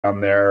down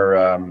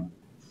there.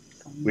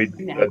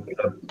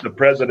 The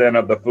president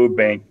of the food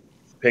bank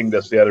pinged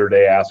us the other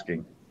day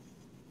asking.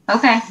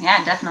 Okay,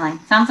 yeah, definitely.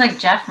 Sounds like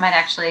Jeff might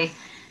actually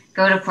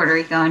go to Puerto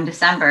Rico in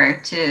December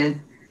to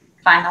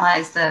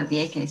finalize the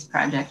VA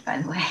project,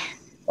 by the way.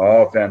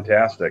 Oh,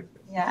 fantastic.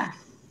 Yeah.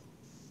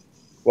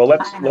 Well,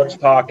 let's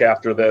talk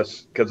after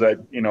this, because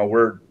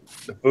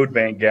the food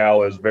bank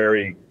gal is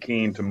very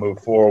keen to move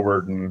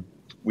forward, and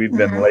we've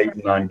been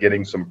waiting on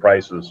getting some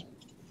prices.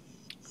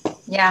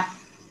 Yeah.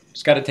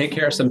 Just got to take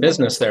care of some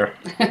business there.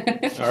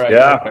 All right.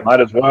 Yeah, perfect.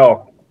 Might as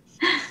well.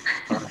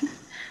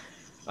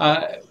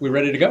 We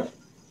ready to go?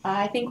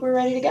 I think we're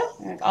ready to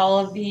go. All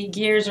of the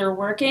gears are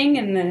working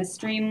and the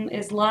stream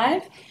is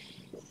live.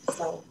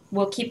 So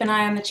we'll keep an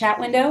eye on the chat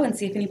window and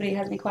see if anybody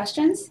has any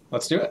questions.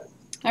 Let's do it.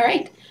 All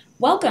right.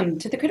 Welcome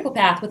to The Critical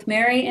Path with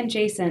Mary and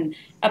Jason,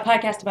 a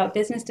podcast about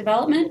business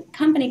development,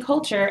 company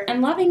culture,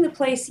 and loving the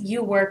place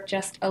you work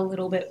just a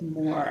little bit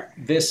more.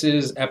 This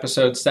is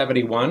episode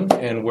 71,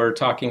 and we're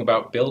talking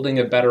about building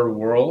a better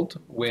world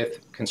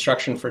with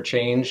Construction for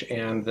Change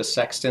and the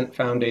Sextant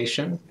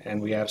Foundation. And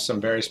we have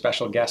some very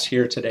special guests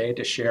here today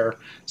to share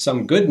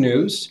some good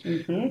news.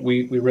 Mm-hmm.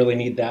 We really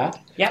need that.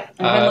 Yep,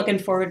 I've been looking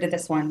forward to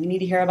this one. We need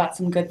to hear about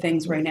some good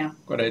things right now.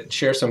 Going to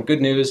share some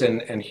good news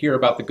and hear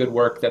about the good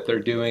work that they're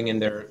doing in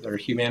their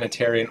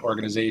humanitarian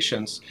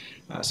organizations.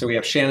 So we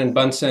have Shannon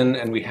Bunsen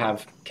and we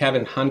have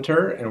Kevin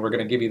Hunter, and we're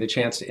going to give you the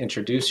chance to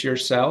introduce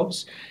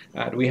yourselves.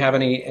 Do we have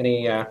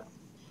any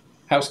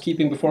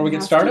housekeeping before we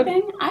get started?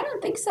 I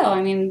don't think so.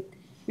 I mean,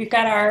 we've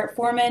got our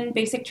foreman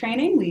basic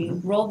training. We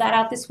rolled that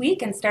out this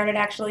week and started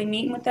actually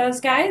meeting with those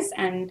guys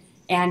and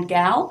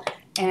gal,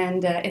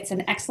 and it's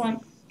an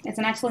excellent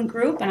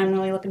group, and I'm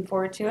really looking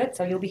forward to it.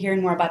 So you'll be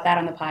hearing more about that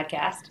on the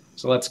podcast.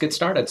 So let's get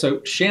started.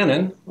 So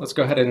Shannon, let's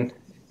go ahead and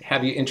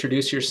have you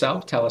introduce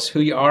yourself. Tell us who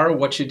you are,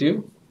 what you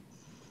do.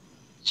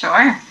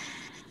 Sure.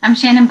 I'm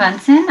Shannon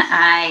Bunsen.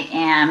 I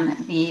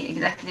am the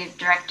Executive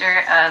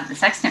Director of the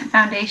Sextant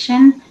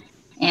Foundation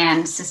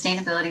and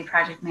Sustainability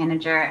Project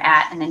Manager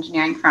at an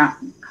engineering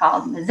firm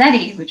called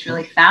Mazzetti, which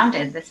really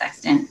founded the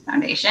Sextant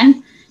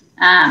Foundation.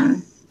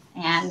 And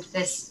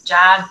this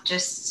job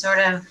just sort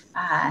of,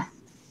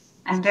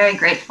 I'm very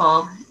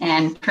grateful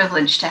and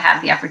privileged to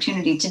have the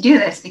opportunity to do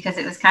this because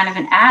it was kind of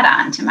an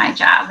add-on to my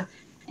job.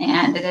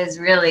 And it has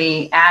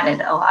really added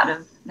a lot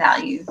of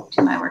value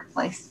to my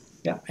workplace.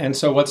 Yeah. And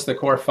so what's the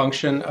core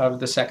function of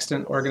the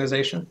Sextant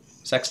organization,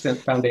 Sextant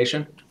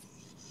Foundation?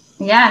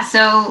 Yeah,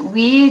 so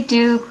we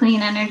do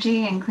clean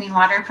energy and clean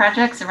water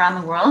projects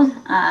around the world,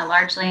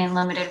 largely in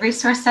limited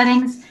resource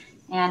settings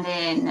and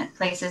in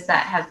places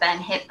that have been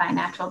hit by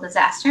natural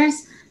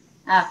disasters,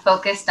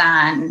 focused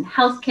on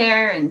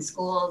healthcare and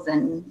schools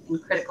and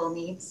critical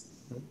needs.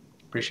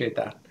 Appreciate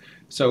that.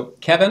 So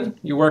Kevin,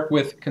 you work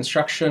with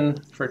Construction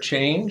for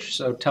Change.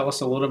 So tell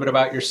us a little bit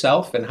about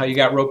yourself and how you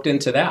got roped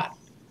into that.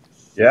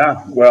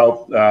 Yeah,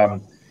 well,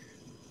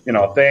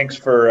 thanks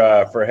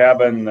for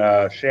having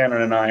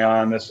Shannon and I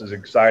on. This is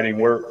exciting.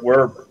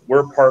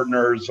 We're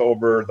partners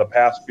over the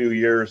past few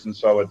years, and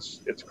so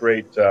it's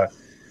great to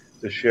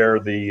share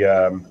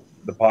the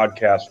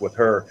podcast with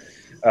her.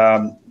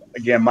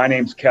 Again, my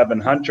name's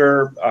Kevin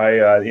Hunter. I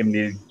am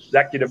the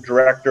Executive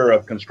Director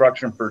of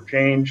Construction for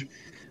Change.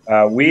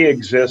 We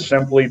exist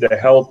simply to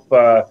help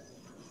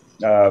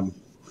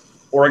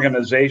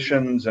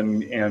organizations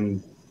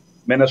and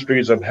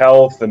ministries of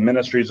health and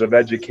ministries of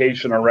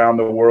education around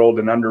the world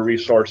in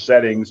under-resourced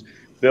settings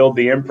build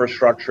the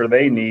infrastructure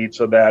they need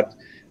so that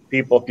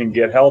people can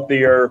get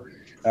healthier,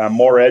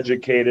 more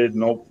educated,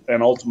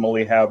 and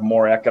ultimately have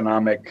more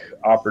economic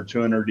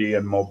opportunity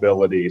and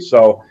mobility.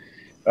 So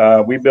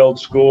we build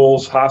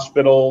schools,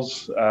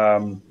 hospitals,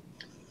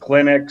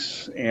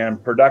 clinics,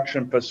 and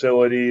production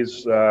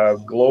facilities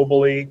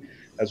globally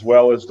as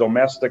well as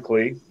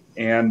domestically.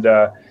 And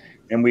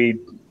we,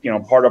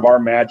 part of our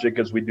magic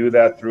is we do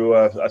that through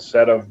a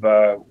set of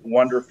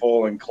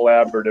wonderful and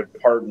collaborative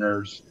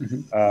partners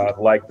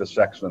like the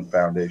Sextant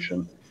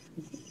Foundation.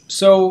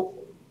 So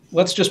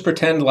let's just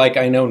pretend like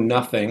I know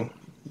nothing,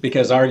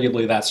 because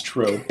arguably that's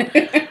true,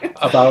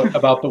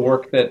 about the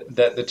work that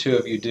the two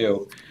of you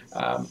do.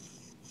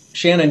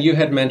 Shannon, you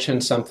had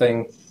mentioned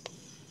something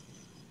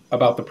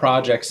about the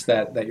projects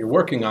that you're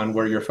working on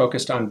where you're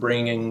focused on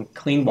bringing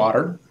clean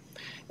water.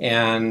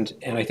 And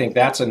I think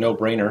that's a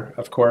no-brainer.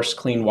 Of course,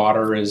 clean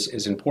water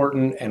is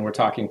important, and we're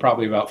talking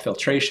probably about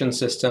filtration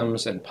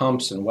systems and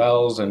pumps and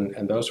wells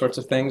and those sorts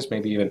of things.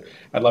 Maybe even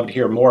I'd love to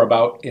hear more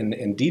about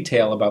in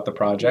detail about the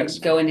projects.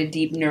 Go into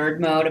deep nerd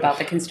mode about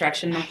the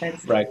construction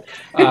methods. Right.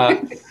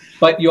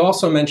 But you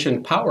also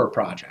mentioned power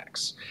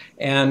projects.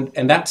 And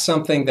that's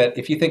something that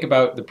if you think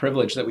about the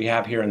privilege that we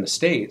have here in the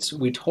States,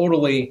 we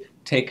totally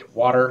take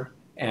water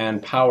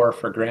and power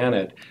for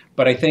granted.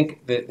 But I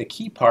think the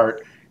key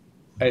part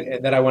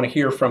that I want to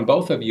hear from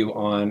both of you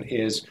on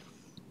is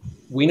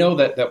we know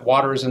that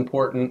water is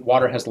important.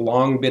 Water has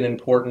long been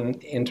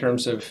important in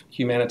terms of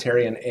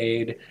humanitarian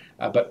aid,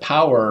 but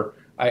power,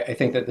 I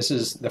think that this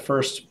is the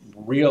first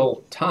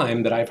real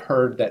time that I've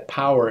heard that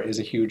power is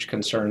a huge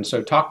concern.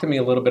 So talk to me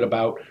a little bit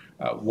about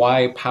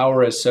why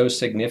power is so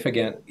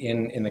significant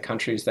in the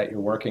countries that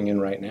you're working in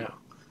right now.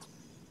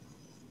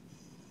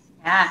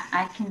 Yeah,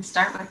 I can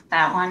start with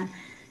that one.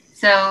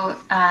 So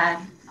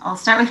I'll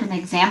start with an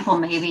example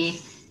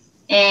maybe.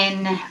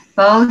 In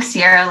both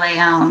Sierra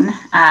Leone,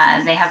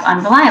 they have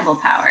unreliable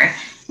power.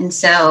 And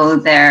so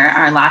there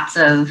are lots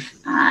of,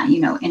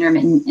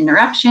 intermittent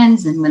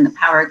interruptions. And when the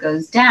power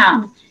goes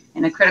down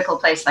in a critical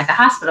place like a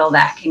hospital,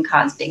 that can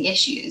cause big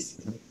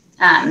issues.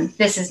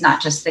 This is not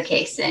just the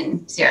case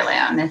in Sierra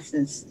Leone. This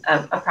is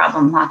a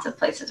problem lots of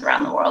places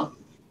around the world.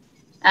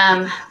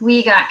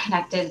 We got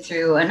connected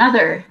through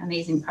another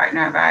amazing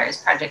partner of ours,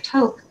 Project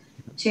Hope,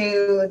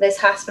 to this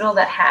hospital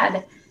that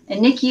had a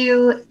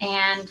NICU,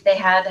 and they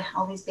had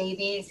all these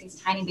babies, these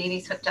tiny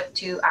babies hooked up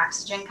to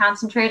oxygen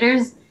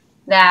concentrators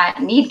that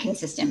need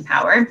consistent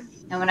power.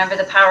 And whenever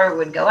the power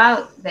would go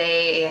out,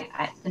 the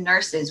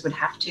nurses would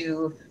have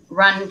to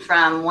run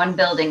from one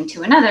building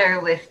to another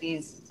with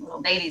these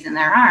little babies in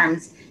their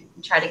arms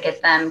and try to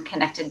get them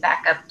connected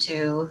back up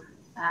to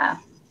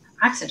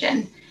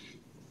oxygen.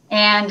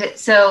 And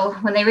so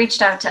when they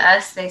reached out to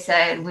us, they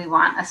said, we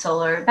want a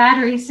solar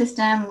battery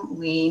system.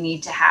 We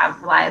need to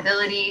have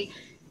reliability.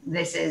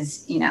 This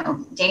is,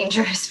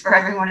 dangerous for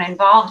everyone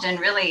involved, and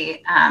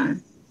really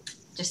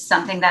just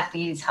something that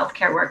these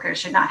healthcare workers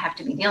should not have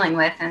to be dealing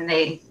with. And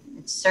it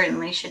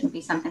certainly shouldn't be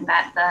something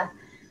that the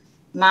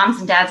moms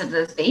and dads of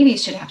those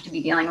babies should have to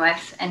be dealing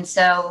with. And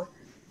so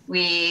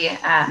we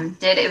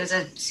it was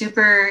a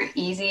super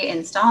easy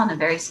install and a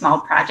very small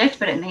project,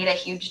 but it made a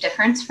huge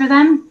difference for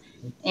them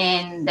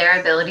in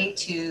their ability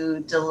to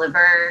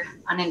deliver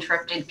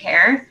uninterrupted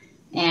care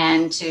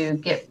and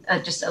to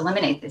just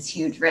eliminate this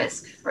huge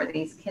risk for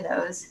these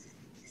kiddos.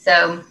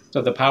 So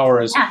the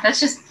power is, that's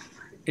just,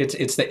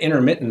 it's the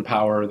intermittent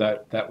power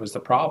that was the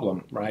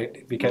problem,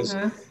 right? Because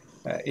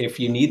if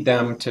you need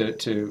them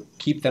to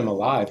keep them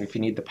alive, if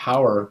you need the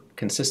power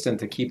consistent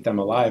to keep them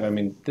alive, I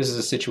mean, this is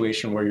a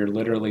situation where you're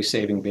literally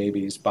saving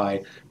babies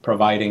by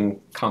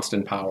providing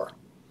constant power.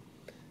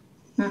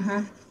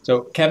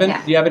 So Kevin,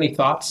 do you have any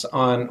thoughts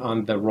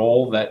on the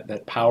role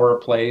that power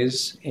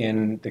plays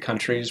in the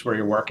countries where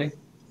you're working?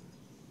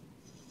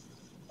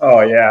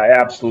 Oh yeah,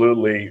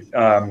 absolutely.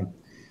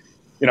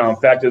 In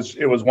fact,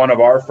 it was one of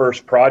our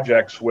first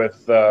projects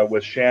with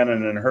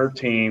Shannon and her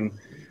team.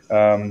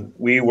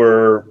 We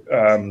were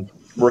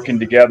working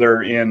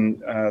together in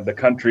the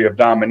country of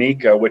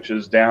Dominica, which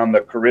is down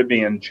the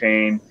Caribbean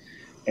chain.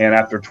 And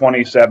after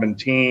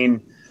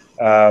 2017,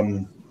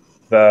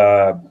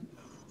 the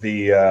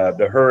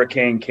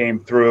hurricane came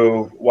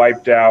through,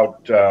 wiped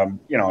out,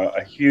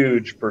 a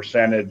huge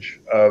percentage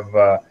of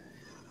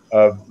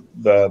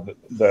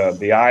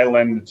the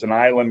island. It's an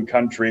island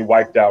country,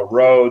 wiped out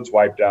roads,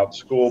 wiped out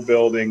school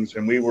buildings,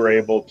 and we were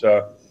able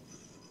to,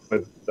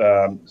 with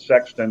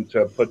Sextant,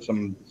 to put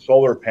some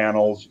solar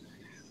panels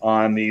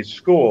on these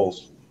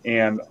schools,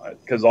 and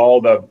because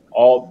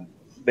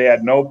they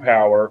had no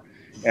power,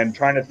 and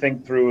trying to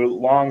think through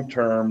long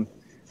term.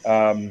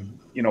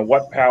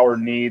 What power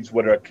needs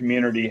would a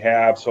community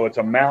have? So it's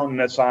a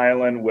mountainous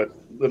island with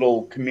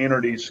little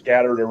communities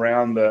scattered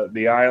around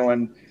the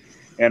island,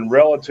 and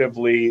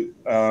relatively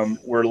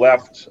were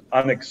left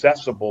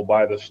inaccessible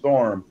by the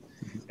storm.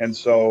 And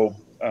so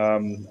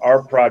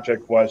our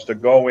project was to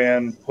go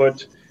in,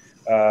 put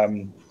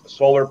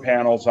solar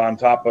panels on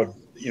top of,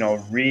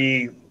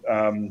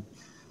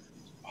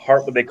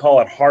 they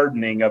call it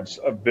hardening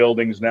of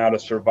buildings now to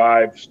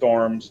survive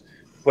storms.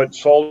 Put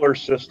solar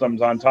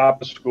systems on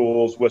top of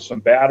schools with some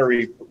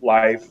battery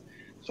life,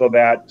 so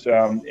that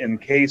in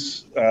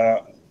case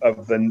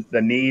of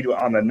the need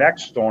on the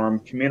next storm,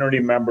 community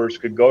members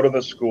could go to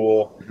the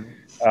school.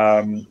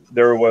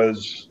 There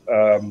was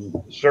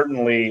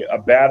certainly a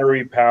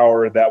battery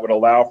power that would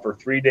allow for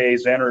 3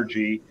 days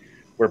energy,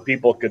 where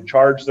people could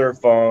charge their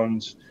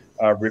phones,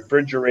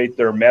 refrigerate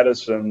their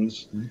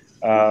medicines,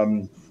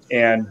 and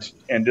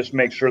just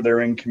make sure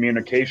they're in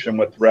communication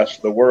with the rest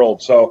of the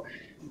world. So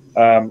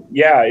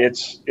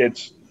it's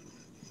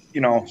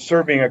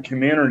serving a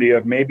community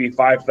of maybe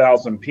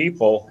 5,000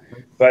 people,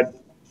 but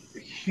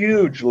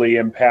hugely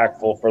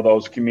impactful for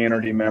those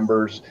community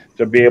members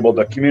to be able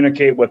to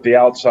communicate with the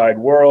outside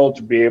world,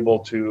 to be able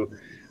to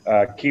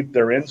keep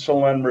their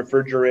insulin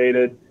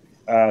refrigerated.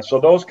 So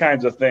those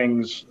kinds of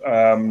things,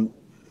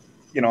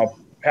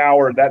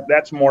 power,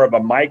 that's more of a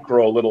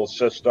micro little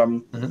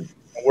system.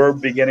 We're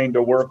beginning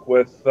to work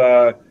with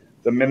the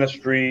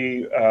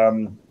ministry,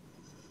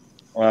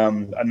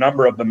 a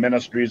number of the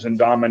ministries in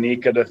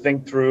Dominica, to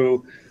think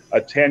through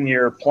a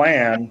 10-year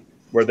plan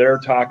where they're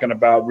talking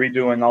about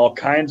redoing all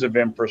kinds of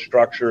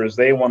infrastructure, as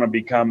they want to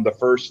become the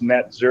first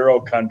net zero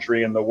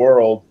country in the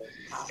world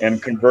and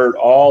convert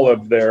all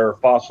of their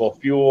fossil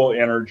fuel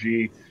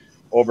energy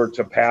over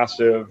to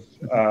passive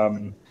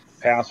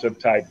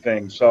type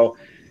things. So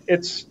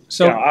it's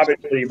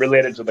obviously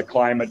related to the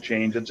climate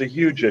change. It's a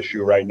huge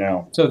issue right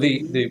now. So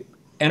the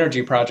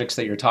energy projects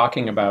that you're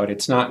talking about,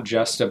 it's not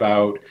just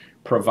about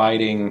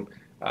providing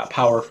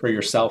power for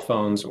your cell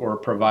phones or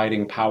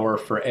providing power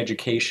for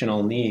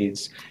educational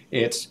needs.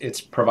 It's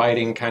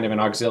providing kind of an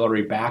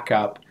auxiliary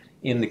backup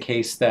in the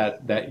case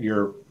that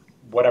your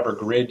whatever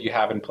grid you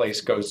have in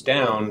place goes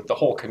down, the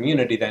whole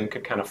community then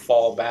could kind of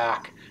fall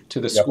back to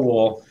the Yep.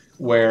 school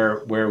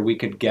where we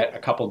could get a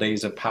couple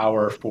days of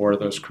power for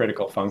those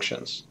critical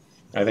functions.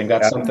 I think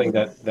that's something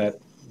that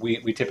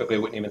we typically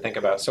wouldn't even think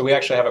about. So we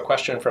actually have a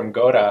question from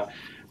Goda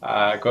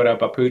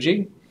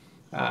Bapuji.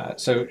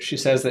 So she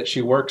says that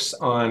she works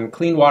on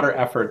clean water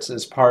efforts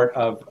as part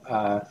of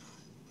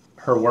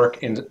her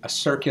work in a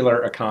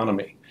circular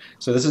economy.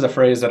 So this is a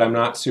phrase that I'm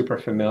not super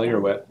familiar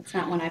with. It's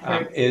not one I've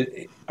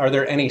heard. Are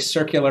there any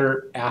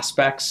circular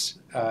aspects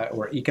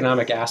or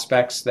economic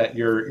aspects that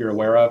you're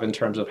aware of in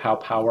terms of how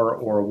power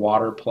or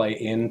water play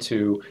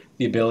into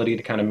the ability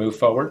to kind of move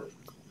forward?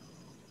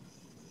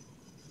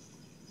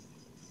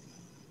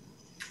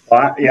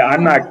 Yeah,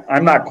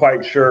 I'm not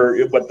quite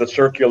sure what the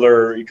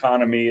circular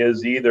economy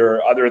is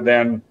either, other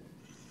than,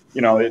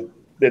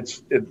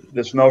 it's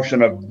this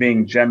notion of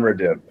being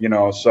generative,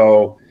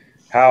 so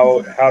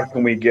how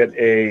can we get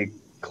a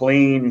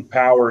clean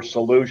power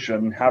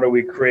solution? How do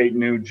we create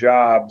new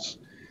jobs?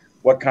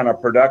 What kind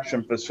of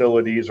production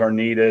facilities are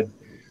needed?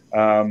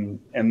 And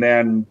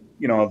then,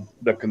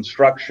 the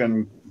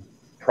construction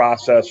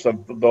process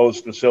of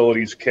those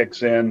facilities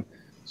kicks in.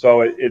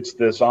 So it's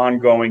this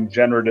ongoing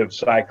generative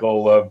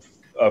cycle of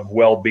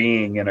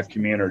well-being in a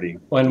community.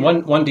 Well,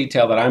 and one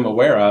detail that I'm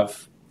aware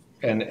of,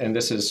 and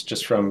this is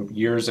just from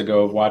years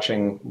ago of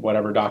watching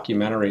whatever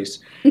documentaries,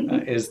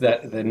 is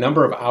that the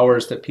number of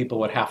hours that people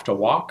would have to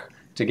walk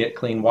to get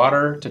clean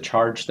water, to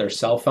charge their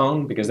cell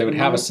phone, because they would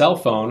have a cell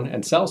phone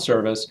and cell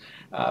service,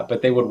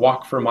 but they would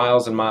walk for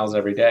miles and miles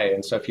every day.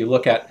 And so if you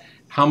look at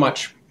how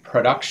much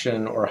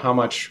production or how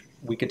much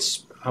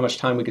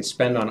time we could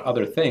spend on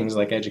other things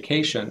like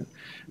education,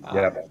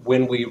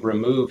 when we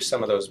remove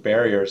some of those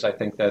barriers, I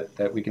think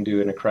that we can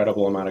do an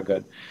incredible amount of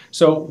good.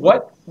 So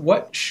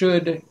what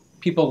should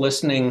people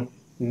listening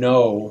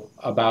know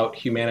about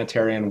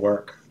humanitarian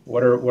work?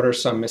 What are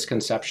some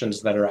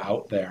misconceptions that are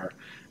out there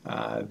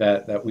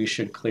that we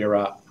should clear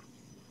up?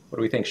 What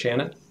do we think,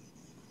 Shannon?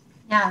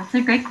 Yeah, that's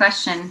a great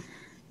question.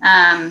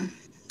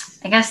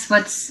 I guess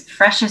what's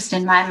freshest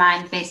in my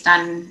mind based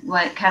on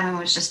what Kevin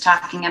was just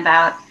talking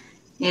about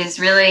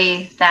is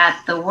really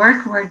that the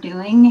work we're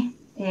doing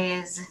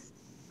is,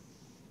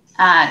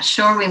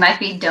 sure, we might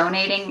be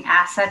donating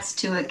assets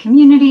to a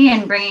community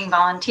and bringing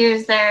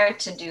volunteers there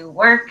to do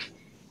work,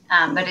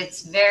 but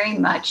it's very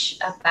much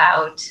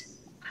about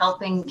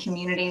helping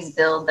communities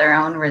build their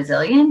own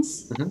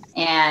resilience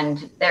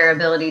and their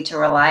ability to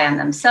rely on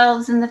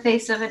themselves in the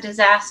face of a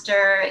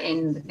disaster,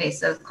 in the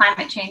face of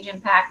climate change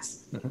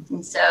impacts.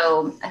 And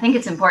so I think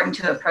it's important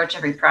to approach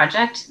every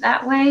project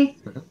that way.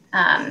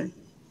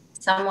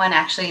 Someone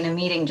actually in a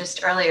meeting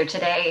just earlier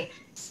today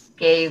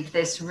gave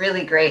this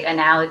really great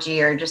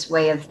analogy or just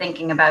way of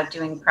thinking about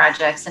doing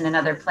projects in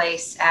another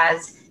place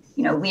as,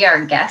 we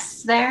are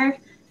guests there.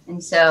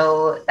 And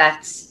so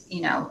that's,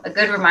 a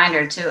good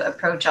reminder to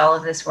approach all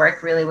of this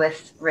work really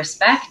with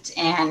respect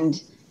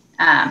and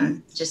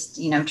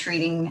just,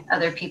 treating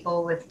other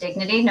people with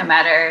dignity, no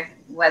matter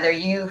whether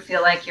you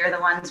feel like you're the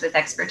ones with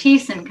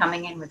expertise and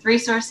coming in with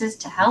resources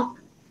to help.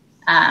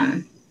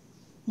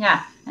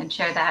 I'd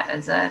share that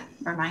as a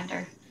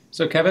reminder.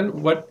 So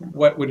Kevin,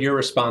 what would your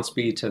response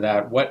be to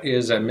that? What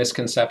is a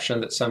misconception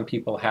that some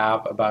people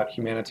have about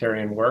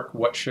humanitarian work?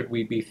 What should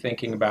we be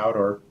thinking about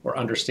or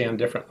understand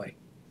differently?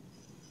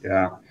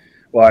 Yeah,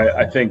 well,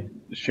 I think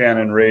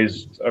Shannon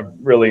raised a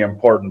really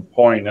important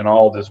point, and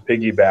I'll just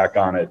piggyback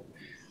on it.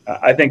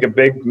 I think a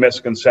big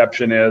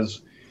misconception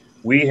is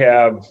we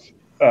have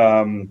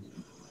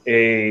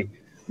a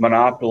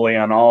monopoly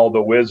on all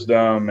the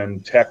wisdom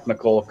and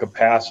technical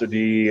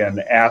capacity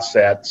and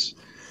assets,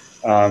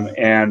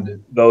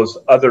 and those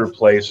other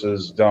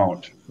places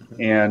don't.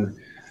 And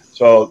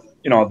so,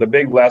 the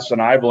big lesson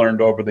I've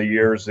learned over the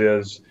years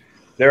is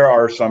there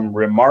are some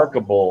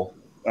remarkable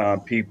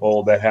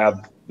people that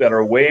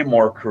are way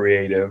more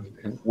creative,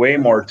 way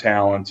more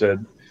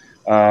talented,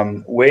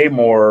 way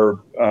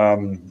more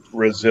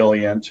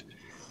resilient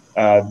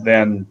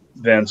than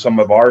some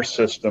of our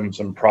systems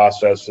and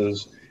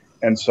processes.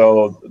 And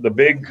so the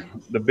big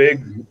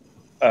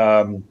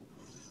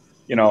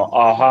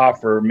aha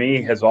for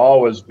me has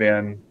always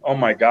been, oh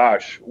my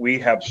gosh, we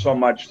have so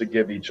much to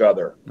give each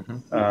other.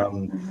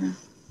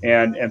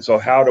 And so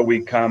how do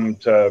we come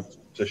to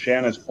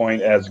Shannon's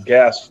point as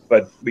guests,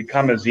 but we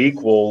come as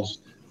equals,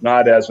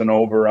 not as an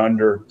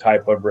over-under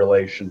type of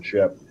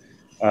relationship.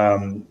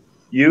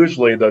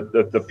 Usually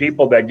the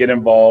people that get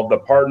involved, the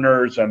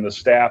partners and the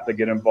staff that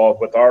get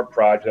involved with our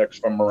projects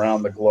from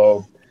around the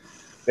globe,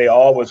 they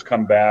always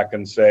come back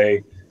and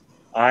say,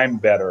 I'm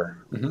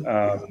better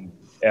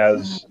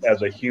as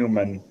a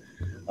human,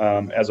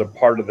 as a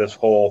part of this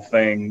whole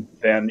thing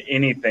than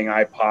anything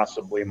I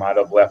possibly might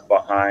have left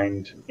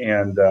behind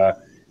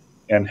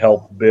and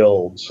helped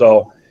build.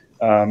 So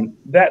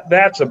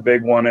that's a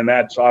big one, and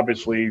that's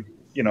obviously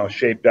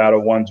shaped out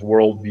of one's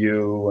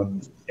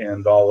worldview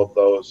and all of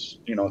those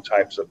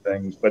types of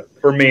things. But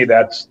for me,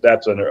 that's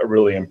a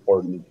really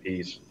important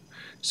piece.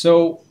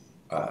 So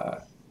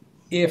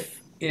if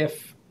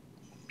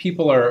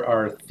people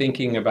are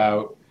thinking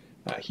about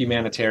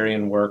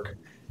humanitarian work,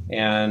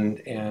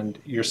 and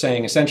you're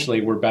saying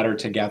essentially we're better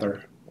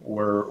together.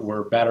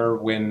 We're better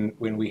when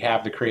we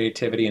have the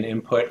creativity and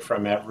input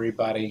from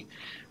everybody.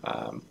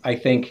 I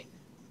think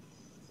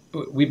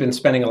we've been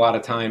spending a lot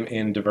of time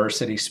in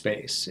diversity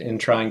space in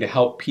trying to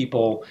help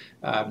people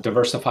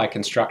diversify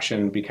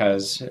construction,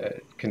 because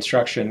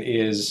construction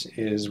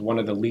is one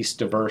of the least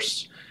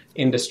diverse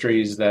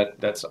industries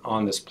that's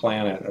on this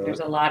planet. There's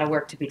a lot of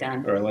work to be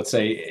done. Or let's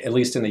say, at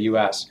least in the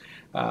US.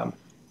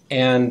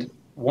 And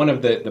one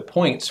of the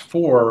points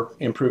for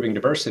improving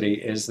diversity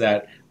is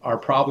that our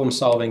problem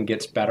solving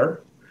gets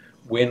better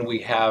when we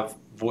have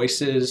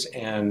voices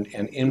and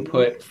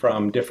input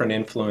from different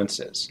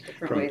influences.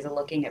 Different ways of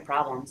looking at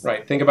problems.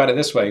 Right. Think about it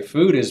this way.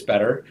 Food is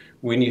better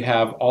when you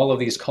have all of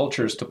these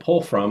cultures to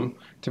pull from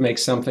to make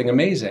something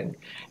amazing.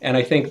 And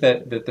I think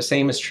that the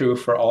same is true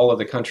for all of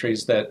the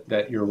countries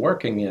that you're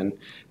working in,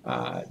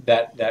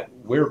 that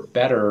we're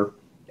better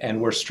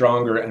and we're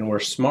stronger and we're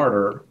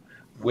smarter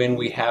when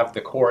we have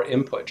the core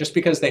input. Just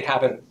because they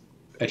haven't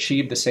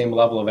achieved the same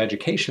level of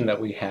education that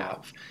we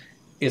have,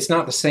 it's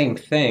not the same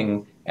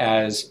thing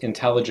as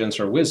intelligence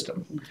or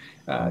wisdom.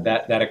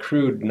 That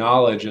accrued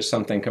knowledge is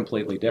something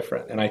completely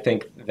different. And I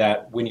think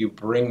that when you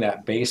bring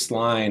that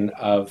baseline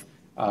of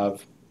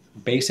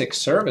basic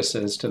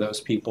services to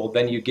those people,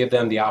 then you give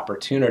them the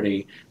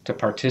opportunity to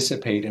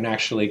participate and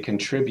actually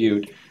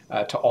contribute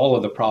to all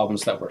of the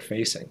problems that we're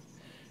facing.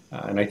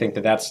 And I think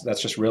that's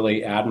just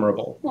really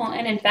admirable. Well,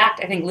 and in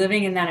fact, I think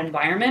living in that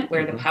environment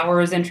where the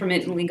power is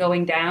intermittently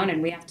going down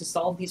and we have to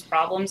solve these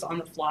problems on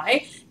the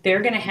fly,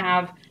 they're going to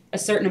have a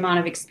certain amount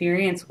of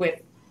experience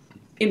with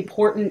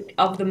important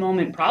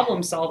of-the-moment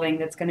problem solving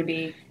that's going to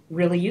be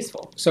really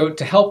useful. So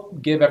to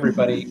help give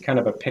everybody kind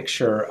of a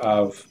picture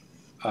of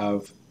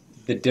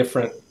the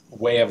different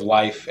way of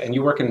life, and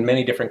you work in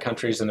many different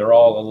countries and they're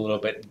all a little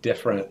bit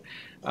different,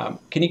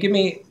 can you give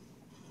me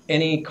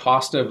any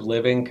cost of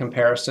living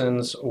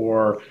comparisons?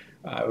 Or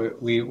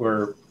we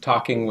were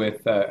talking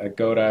with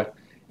Goda,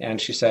 and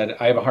she said,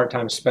 I have a hard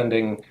time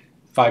spending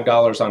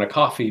 $5 on a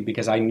coffee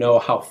because I know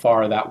how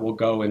far that will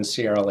go in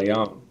Sierra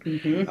Leone.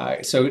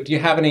 So do you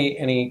have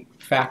any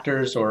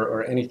factors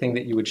or anything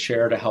that you would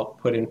share to help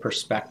put in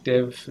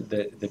perspective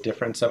the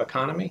difference of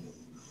economy?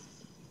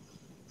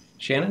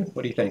 Shannon,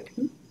 what do you think?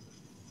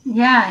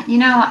 Yeah,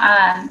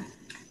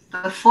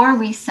 before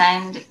we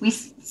send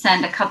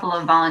a couple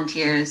of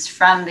volunteers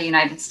from the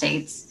United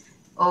States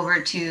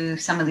over to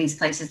some of these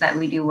places that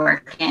we do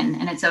work in.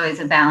 And it's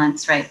always a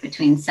balance, right,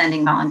 between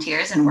sending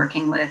volunteers and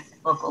working with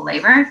local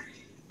labor.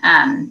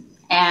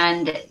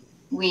 And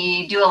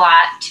we do a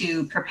lot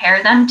to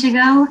prepare them to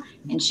go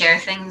and share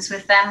things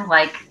with them,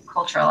 like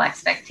cultural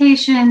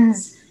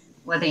expectations,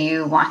 whether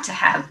you want to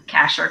have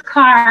cash or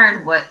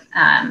card, what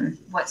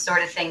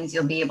sort of things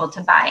you'll be able to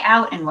buy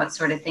out and what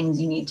sort of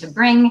things you need to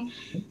bring.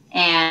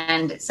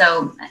 And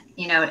so,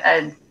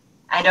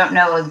 I don't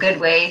know a good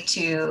way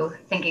to,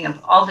 thinking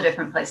of all the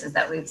different places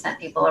that we've sent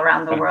people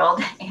around the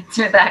world,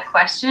 answer that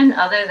question,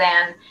 other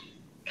than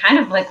kind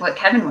of like what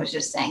Kevin was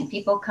just saying.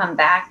 People come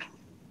back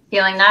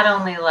feeling not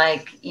only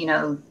like,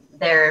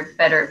 they're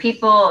better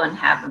people and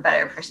have a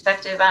better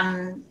perspective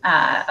on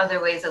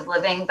other ways of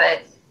living,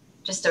 but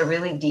just a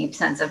really deep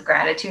sense of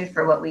gratitude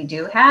for what we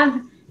do have.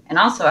 And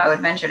also, I would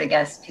venture to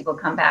guess people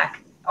come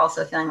back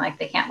also feeling like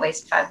they can't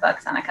waste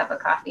 $5 on a cup of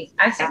coffee.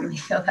 I certainly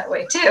feel that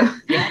way too,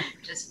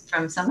 just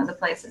from some of the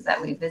places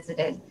that we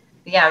visited.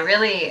 But yeah,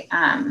 really,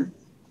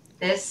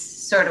 this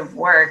sort of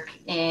work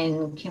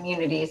in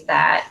communities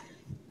that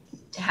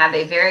to have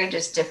a very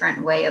just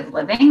different way of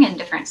living and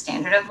different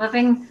standard of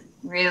living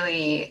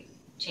really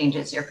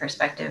changes your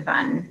perspective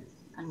on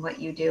what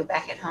you do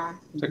back at home.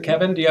 So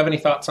Kevin, do you have any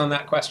thoughts on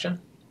that question?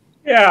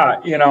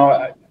 Yeah, it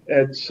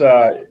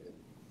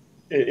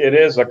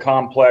is a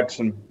complex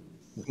and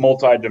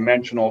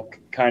multi-dimensional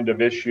kind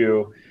of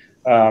issue.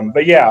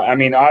 But yeah, I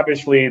mean,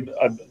 obviously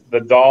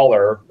the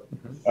dollar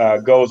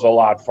goes a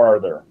lot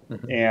farther.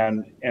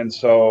 And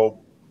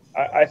so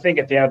I think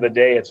at the end of the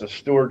day, it's a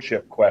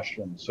stewardship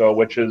question. So,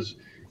 which is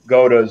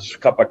Goda's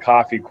cup of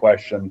coffee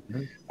question.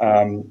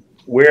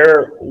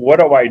 What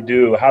do I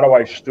do? How do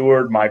I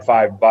steward my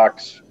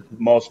 $5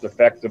 most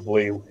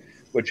effectively,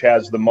 which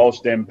has the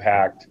most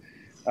impact?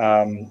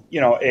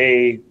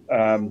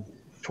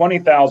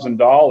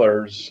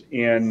 $20,000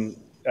 in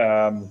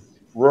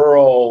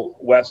rural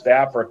West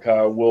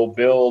Africa will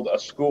build a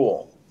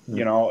school,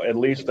 at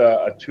least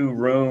a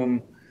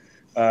 2-room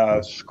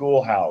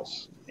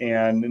schoolhouse.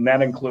 And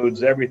that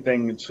includes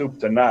everything soup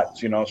to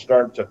nuts,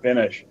 start to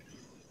finish.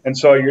 And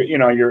so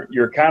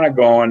you're kind of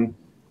going,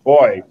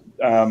 boy,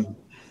 the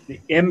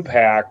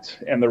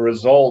impact and the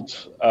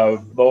results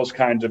of those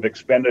kinds of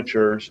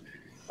expenditures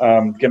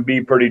can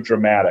be pretty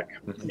dramatic.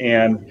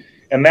 And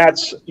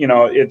that's,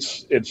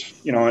 it's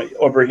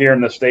over here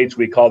in the States,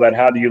 we call that,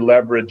 how do you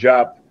leverage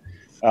up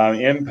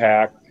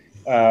impact?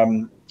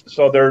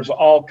 So there's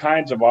all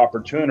kinds of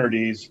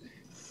opportunities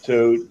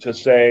to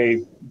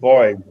say,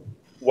 boy,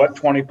 what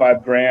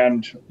 25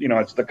 grand,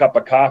 it's the cup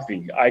of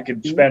coffee. I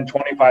could spend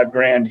 25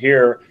 grand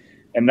here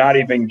and not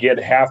even get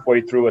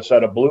halfway through a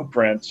set of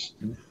blueprints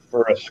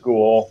for a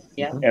school.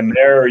 Yeah. And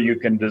there you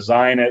can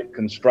design it,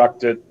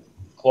 construct it,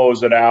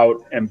 close it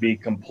out, and be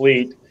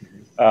complete,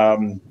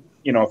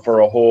 for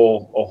a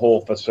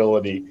whole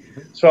facility.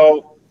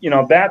 So,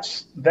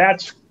 that's,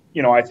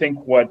 I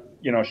think what,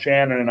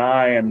 Shannon and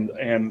I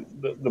and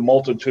the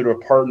multitude of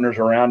partners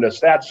around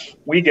us,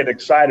 we get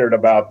excited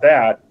about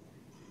that,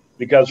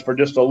 because for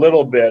just a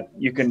little bit,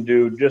 you can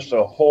do just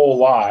a whole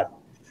lot,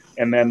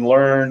 and then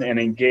learn and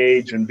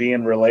engage and be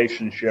in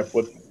relationship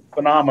with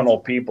phenomenal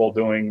people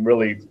doing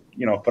really,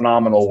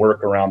 phenomenal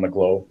work around the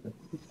globe.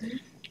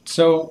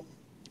 So,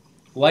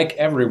 like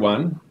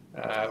everyone,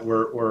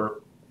 we're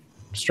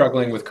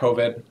struggling with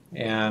COVID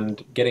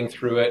and getting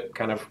through it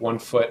kind of one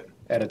foot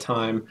at a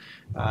time.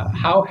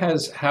 How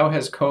has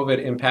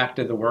COVID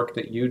impacted the work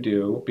that you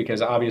do?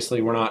 Because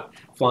obviously we're not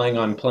flying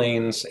on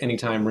planes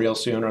anytime real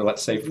soon, or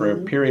let's say for a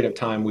period of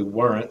time we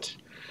weren't.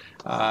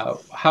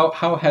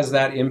 How has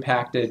that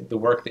impacted the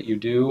work that you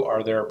do?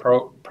 Are there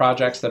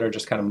projects that are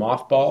just kind of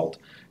mothballed,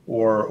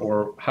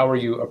 or how are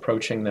you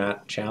approaching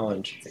that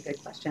challenge? That's a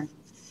good question.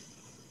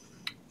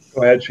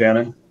 Go ahead,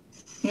 Shannon.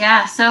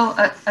 Yeah, so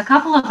a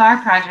couple of our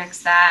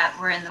projects that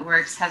were in the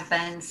works have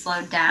been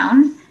slowed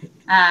down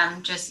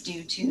just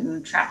due to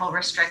travel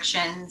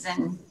restrictions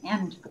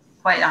and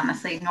quite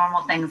honestly,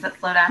 normal things that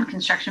slow down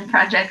construction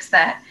projects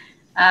that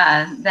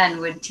then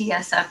would tee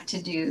us up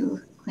to do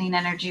clean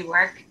energy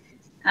work.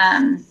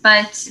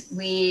 But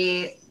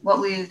what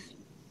we've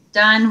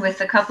done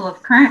with a couple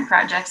of current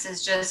projects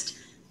is just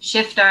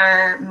shift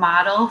our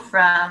model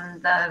from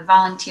the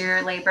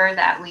volunteer labor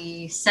that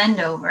we send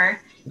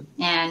over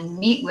and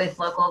meet with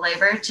local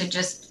labor to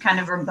just kind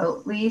of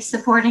remotely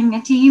supporting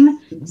a team.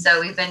 So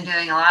we've been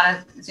doing a lot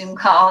of Zoom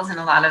calls and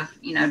a lot of,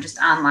 just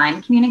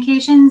online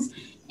communications,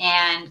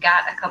 and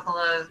got a couple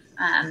of,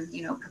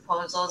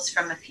 proposals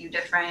from a few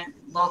different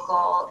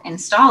local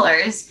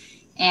installers.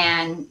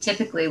 And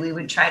typically we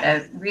would try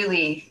to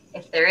really,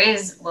 if there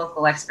is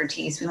local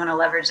expertise, we want to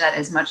leverage that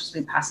as much as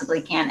we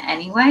possibly can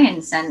anyway,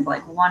 and send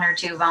like 1 or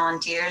 2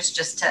 volunteers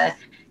just to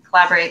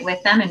collaborate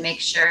with them and make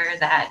sure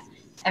that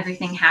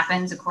everything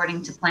happens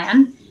according to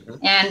plan.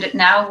 And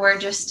now we're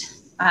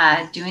just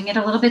doing it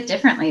a little bit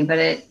differently, but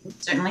it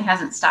certainly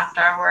hasn't stopped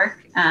our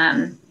work.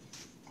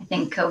 I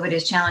think COVID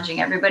is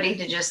challenging everybody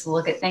to just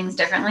look at things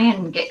differently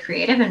and get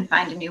creative and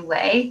find a new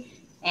way.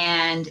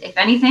 And if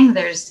anything,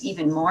 there's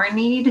even more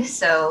need.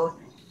 So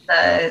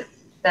the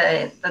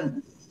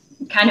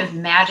kind of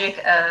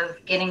magic of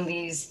getting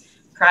these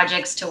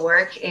projects to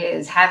work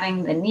is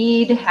having the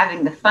need,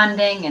 having the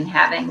funding, and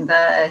having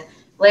the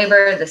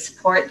labor, the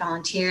support,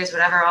 volunteers,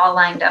 whatever, all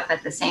lined up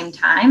at the same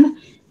time.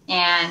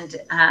 And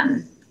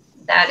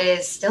that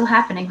is still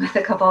happening with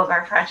a couple of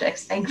our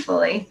projects,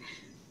 thankfully.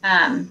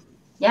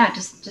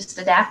 Just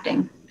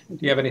adapting. Do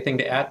you have anything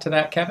to add to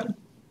that, Kevin?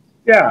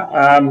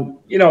 Yeah,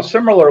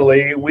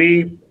 similarly,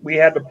 we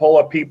had to pull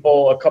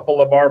a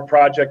couple of our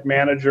project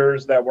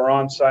managers that were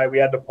on site. We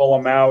had to pull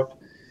them out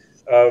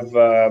of,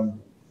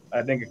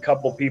 I think, a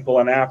couple people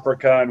in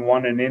Africa and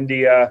one in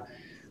India.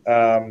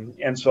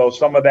 And so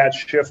some of that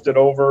shifted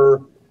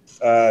over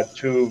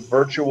to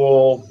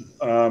virtual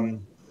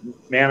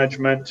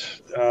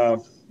management,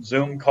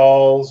 Zoom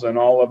calls and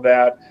all of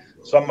that.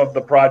 Some of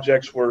the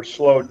projects were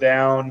slowed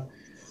down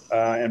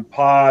and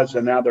paused,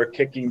 and now they're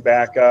kicking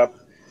back up.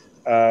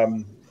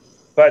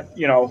 But,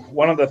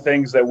 one of the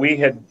things that we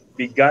had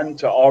begun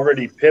to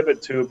already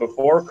pivot to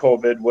before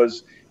COVID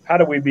was, how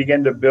do we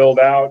begin to build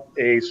out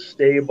a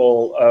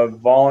stable of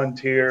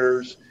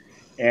volunteers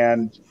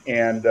and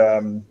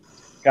kind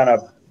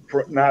of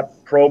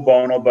not pro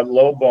bono, but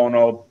low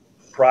bono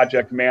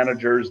project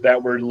managers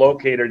that were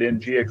located in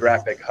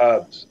geographic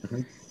hubs.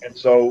 And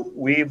so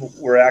we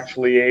were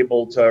actually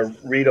able to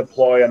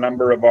redeploy a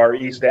number of our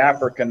East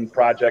African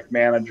project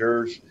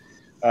managers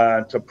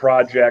to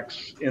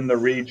projects in the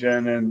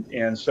region,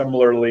 and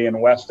similarly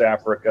in West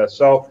Africa.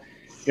 So,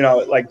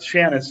 like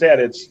Shannon said,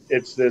 it's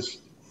this,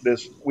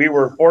 we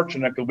were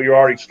fortunate because we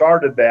already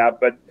started that,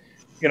 but,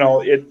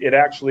 it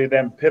actually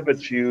then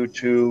pivots you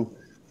to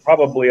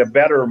probably a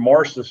better,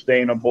 more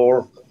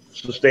sustainable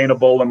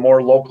and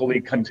more locally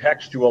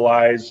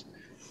contextualized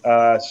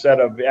set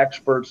of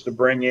experts to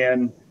bring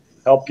in,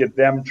 help get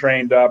them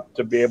trained up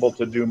to be able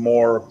to do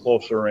more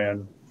closer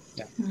in.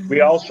 Yeah.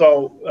 We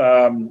also,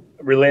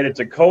 related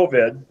to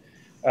COVID,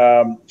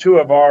 2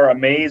 of our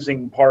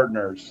amazing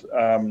partners,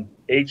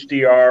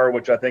 HDR,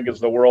 which I think is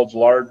the world's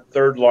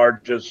third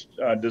largest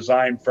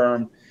design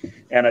firm,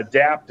 and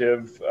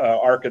Adaptive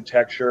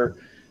Architecture,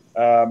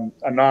 a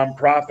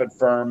nonprofit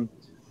firm,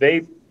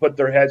 they put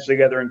their heads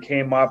together and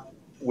came up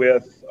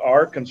with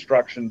our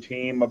construction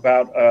team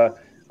about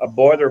a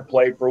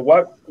boilerplate for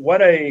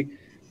what a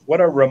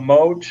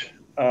remote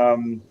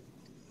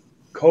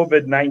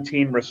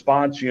COVID-19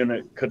 response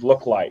unit could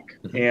look like,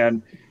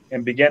 and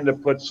begin to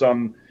put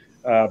some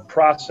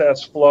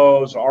process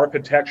flows,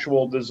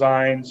 architectural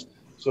designs,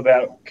 so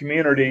that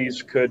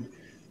communities could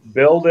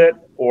build it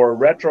or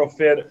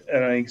retrofit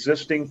an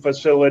existing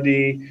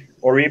facility,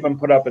 or even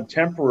put up a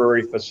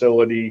temporary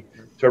facility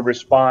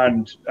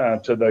respond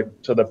to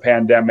the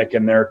pandemic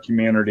in their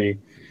community.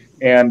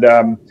 And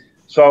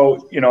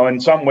so, in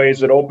some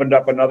ways, it opened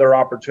up another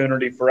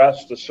opportunity for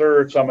us to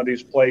serve some of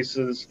these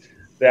places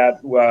that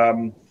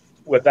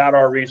without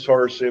our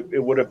resource,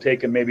 it would have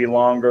taken maybe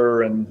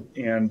longer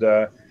and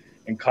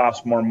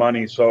cost more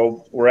money.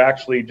 So we're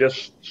actually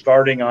just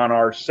starting on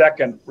our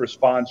second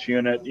response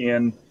unit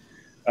in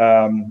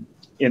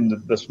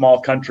the small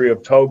country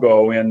of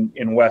Togo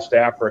in West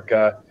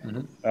Africa,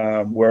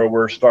 where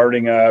we're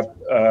starting a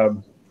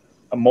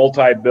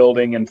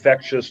multi-building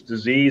infectious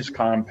disease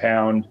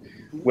compound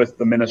with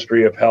the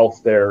Ministry of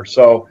Health there.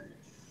 So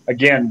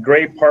again,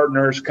 great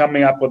partners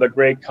coming up with a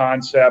great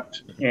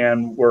concept,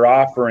 and we're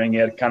offering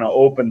it kind of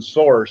open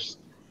source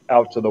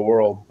out to the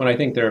world. Well, I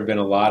think there have been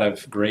a lot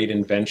of great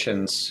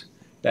inventions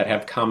that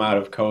have come out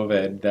of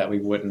COVID that we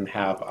wouldn't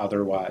have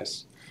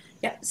otherwise.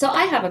 Yeah, so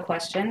I have a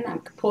question. I'll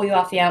pull you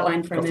off the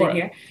outline for a minute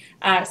here.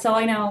 So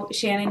I know,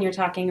 Shannon, you're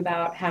talking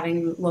about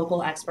having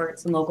local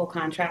experts and local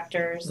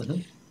contractors.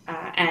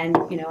 And,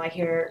 I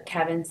hear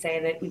Kevin say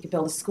that we could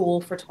build a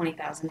school for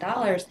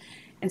 $20,000.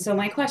 And so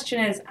my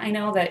question is, I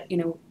know that,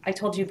 I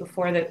told you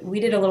before that we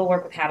did a little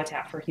work with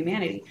Habitat for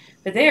Humanity,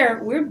 but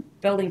we're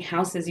building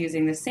houses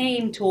using the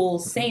same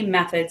tools, same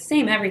methods,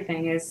 same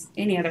everything as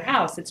any other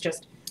house. It's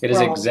just... It is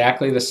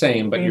exactly the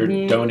same, but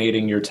you're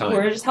donating your time.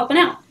 We're just helping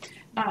out.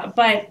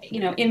 But,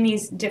 in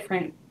these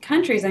different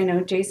countries, I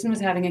know Jason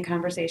was having a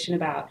conversation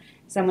about,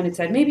 someone had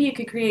said, maybe you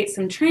could create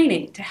some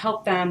training to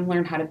help them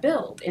learn how to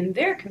build in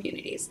their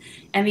communities.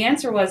 And the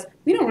answer was,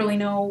 we don't really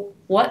know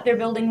what they're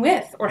building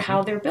with or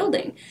how they're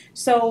building.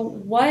 So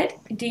what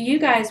do you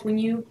guys, when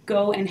you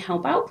go and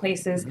help out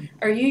places,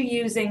 are you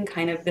using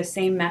kind of the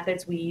same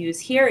methods we use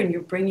here and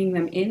you're bringing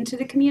them into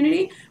the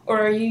community?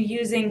 Or are you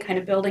using kind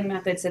of building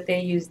methods that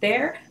they use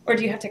there? Or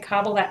do you have to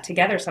cobble that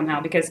together somehow?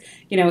 Because,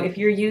 if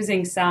you're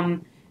using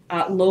some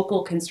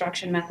local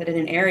construction method in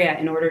an area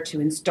in order to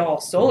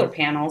install solar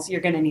panels, you're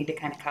going to need to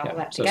kind of cobble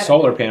that together. So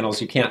solar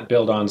panels you can't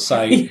build on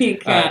site. You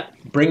can't.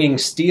 Bringing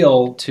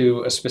steel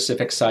to a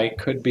specific site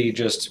could be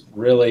just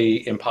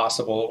really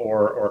impossible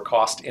or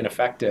cost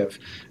ineffective.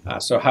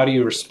 So how do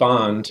you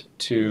respond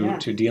to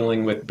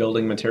dealing with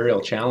building material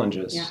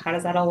challenges? Yeah, how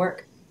does that all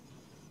work?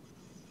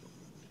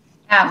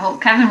 Yeah, well,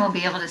 Kevin will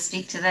be able to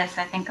speak to this,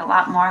 I think, a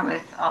lot more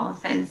with all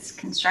of his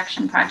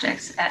construction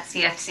projects at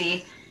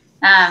CFC.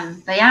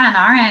 But yeah, on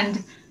our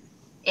end,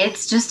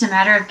 it's just a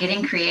matter of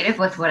getting creative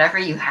with whatever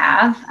you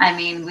have. I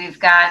mean, we've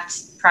got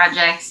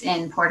projects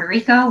in Puerto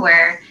Rico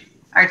where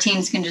our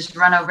teams can just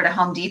run over to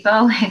Home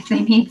Depot if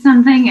they need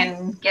something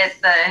and get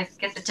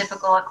the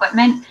typical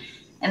equipment.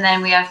 And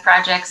then we have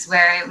projects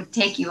where it would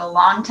take you a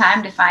long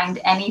time to find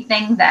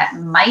anything that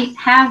might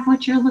have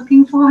what you're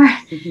looking for.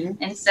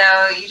 And so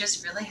you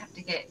just really have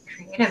to get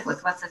creative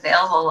with what's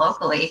available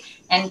locally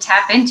and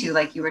tap into,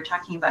 like you were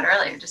talking about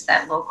earlier, just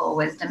that local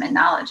wisdom and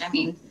knowledge. I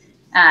mean,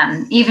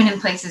 even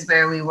in places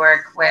where we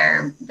work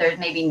where there's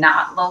maybe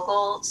not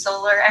local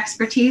solar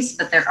expertise,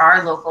 but there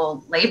are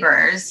local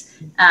laborers,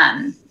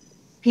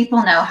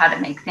 people know how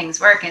to make things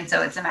work. And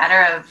so it's a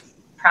matter of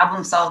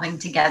problem solving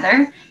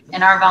together.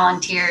 And our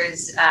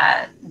volunteers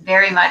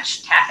very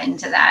much tap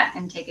into that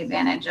and take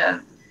advantage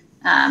of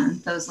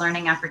those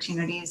learning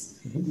opportunities.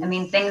 I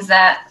mean, things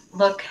that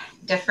look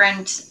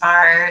different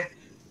are,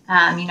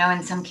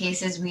 in some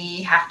cases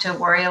we have to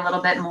worry a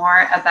little bit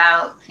more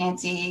about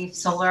fancy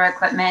solar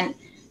equipment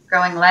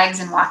growing legs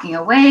and walking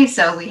away.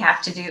 So we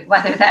have to do,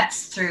 whether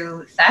that's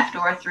through theft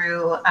or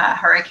through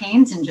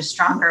hurricanes and just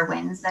stronger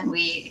winds than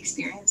we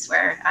experience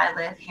where I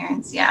live here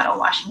in Seattle,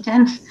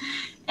 Washington.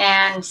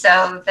 And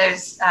so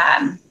there's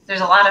a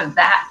lot of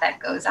that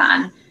goes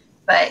on.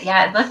 But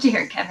yeah, I'd love to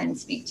hear Kevin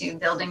speak to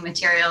building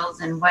materials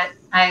and what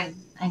I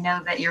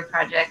know that your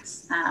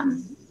projects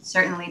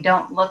certainly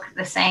don't look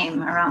the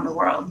same around the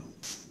world.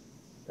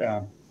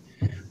 Yeah.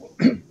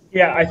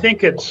 Yeah, I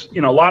think it's,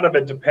 a lot of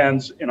it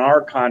depends in our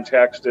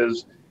context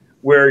is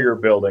where you're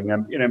building. I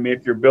mean,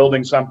 if you're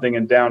building something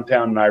in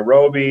downtown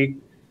Nairobi,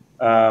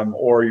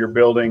 or you're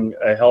building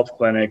a health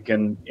clinic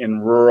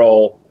in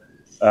rural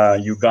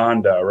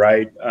Uganda,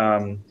 right?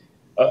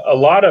 A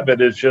lot of it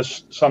is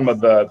just some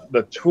of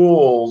the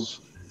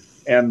tools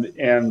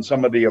and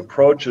some of the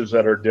approaches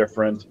that are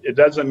different. It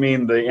doesn't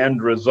mean the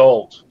end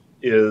result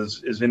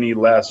is any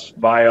less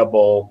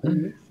viable.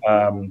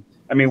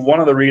 I mean, one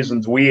of the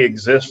reasons we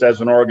exist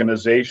as an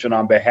organization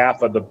on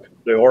behalf of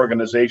the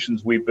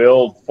organizations we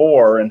build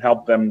for and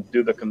help them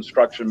do the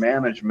construction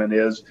management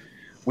is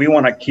we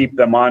want to keep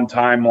them on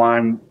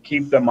timeline,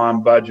 keep them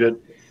on budget,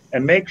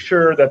 and make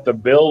sure that the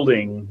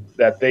building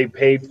that they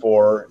paid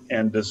for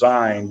and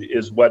designed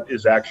is what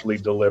is actually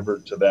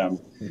delivered to them.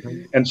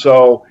 And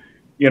so,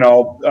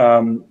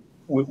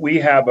 we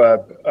have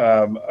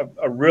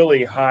a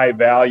really high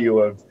value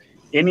of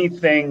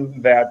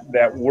anything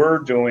that we're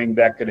doing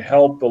that could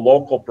help the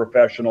local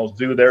professionals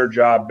do their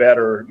job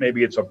better.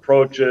 Maybe it's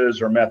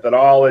approaches or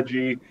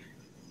methodology,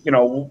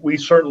 we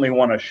certainly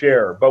want to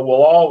share, but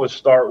we'll always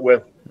start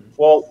with,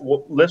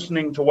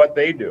 listening to what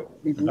they do.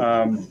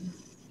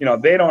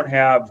 they don't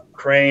have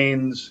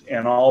cranes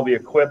and all the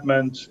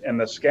equipment and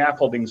the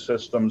scaffolding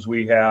systems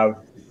we have.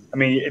 I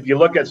mean, if you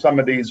look at some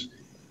of these,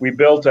 we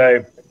built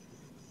a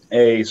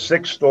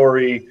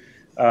 6-story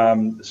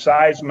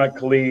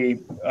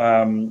seismically,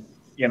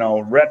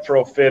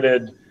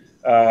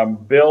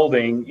 retrofitted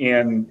building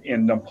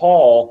in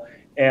Nepal,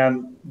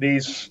 and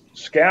these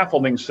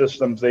scaffolding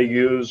systems they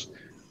use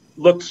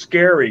looked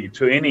scary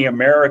to any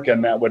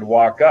American that would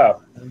walk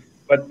up,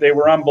 but they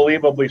were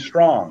unbelievably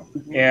strong,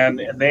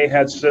 and they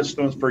had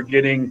systems for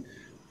getting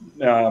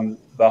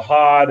the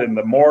hod and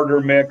the mortar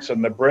mix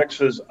and the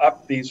bricks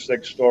up these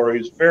 6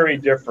 stories, very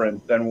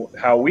different than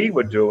how we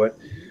would do it,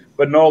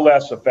 but no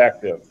less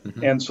effective.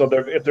 And so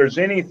if there's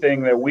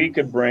anything that we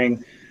could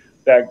bring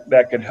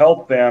that could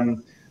help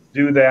them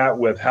do that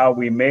with how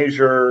we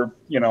measure,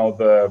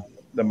 the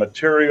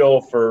material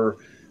for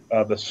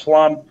the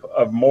slump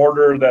of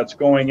mortar that's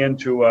going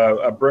into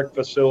a brick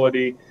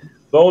facility,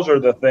 those are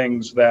the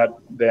things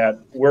that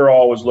we're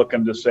always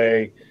looking to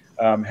say,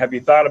 have you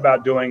thought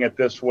about doing it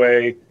this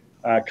way?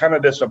 Kind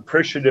of this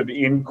appreciative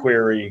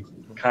inquiry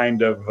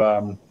kind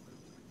of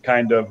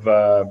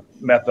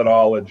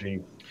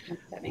methodology.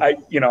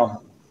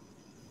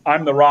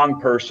 I'm the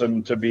wrong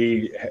person to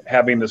be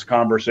having this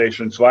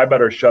conversation, so I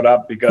better shut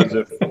up, because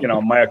if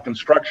my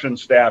construction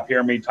staff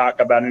hear me talk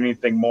about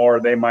anything more,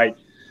 they might,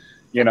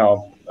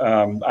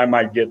 I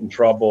might get in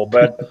trouble.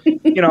 But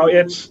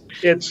it's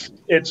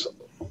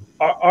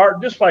our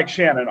just like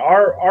Shannon,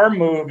 our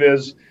move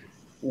is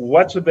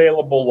what's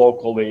available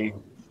locally,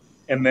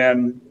 and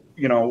then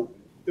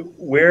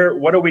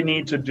what do we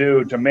need to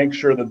do to make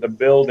sure that the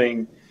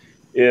building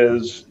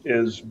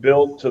is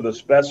built to the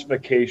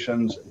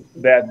specifications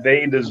that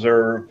they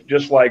deserve,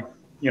 just like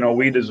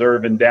we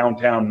deserve in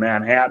downtown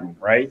Manhattan,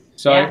 right?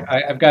 So yeah.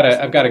 I've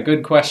got a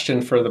good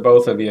question for the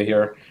both of you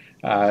here.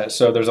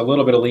 So there's a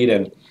little bit of lead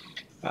in.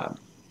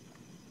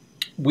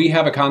 We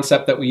have a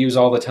concept that we use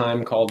all the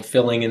time called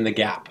filling in the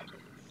gap,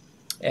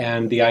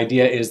 and the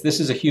idea is this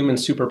is a human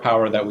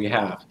superpower that we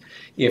have.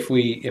 If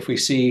we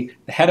see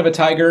the head of a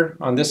tiger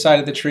on this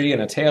side of the tree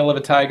and a tail of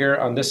a tiger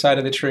on this side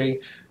of the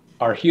tree,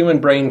 our human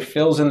brain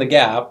fills in the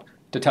gap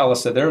to tell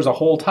us that there's a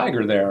whole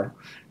tiger there,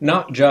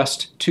 not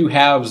just 2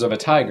 halves of a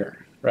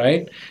tiger,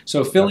 right?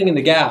 So filling in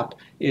the gap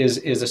is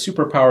a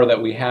superpower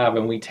that we have,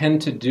 and we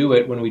tend to do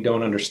it when we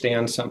don't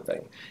understand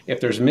something.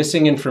 If there's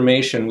missing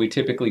information, we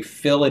typically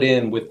fill it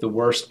in with the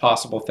worst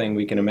possible thing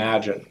we can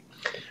imagine.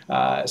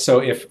 So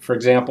if, for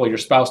example, your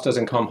spouse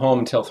doesn't come home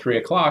until 3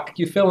 o'clock,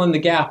 you fill in the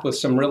gap with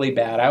some really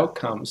bad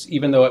outcomes,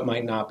 even though it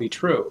might not be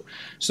true.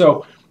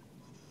 So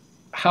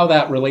how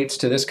that relates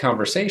to this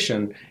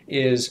conversation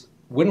is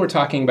when we're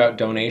talking about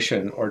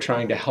donation or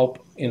trying to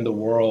help in the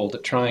world,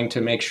 trying to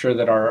make sure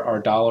that our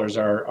dollars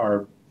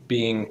are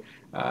being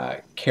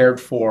cared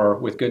for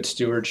with good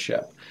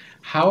stewardship,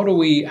 how do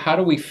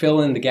we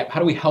fill in the gap? How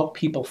do we help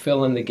people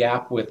fill in the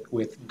gap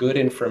with good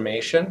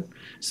information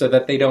so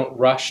that they don't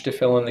rush to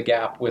fill in the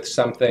gap with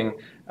something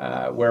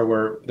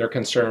where they're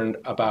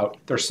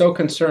so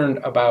concerned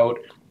about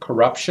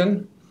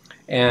corruption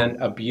and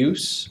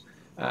abuse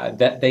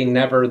that they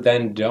never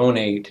then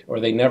donate,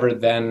 or they never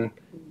then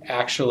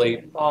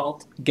actually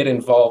get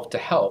involved to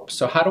help.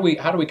 So how do we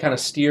kind of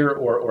steer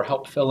or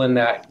help fill in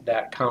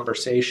that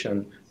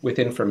conversation with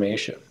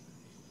information?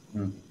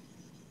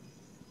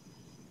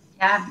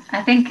 Yeah,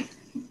 I think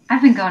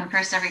I've been going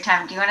first every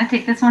time. Do you want to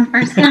take this one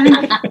first,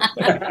 Kevin?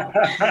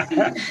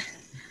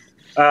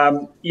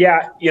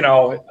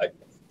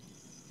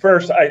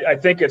 First, I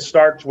think it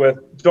starts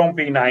with don't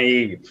be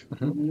naive,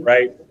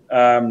 right?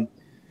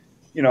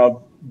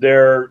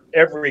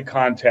 Every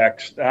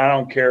context, I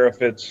don't care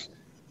if it's,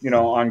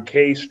 on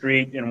K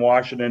Street in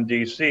Washington,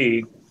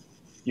 D.C.,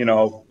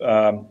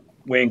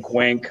 wink,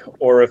 wink,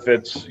 or if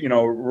it's,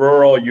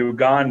 rural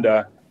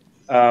Uganda,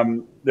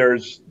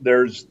 there's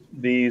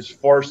these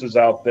forces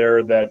out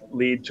there that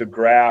lead to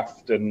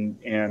graft and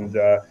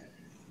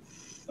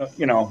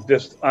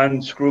just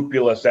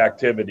unscrupulous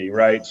activity,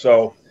 right?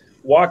 So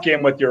walk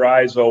in with your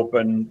eyes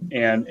open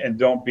and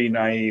don't be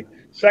naive.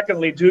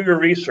 Secondly, do your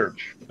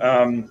research.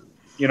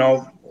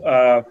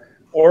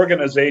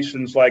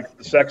 Organizations like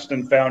the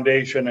Sextant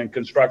Foundation and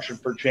Construction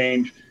for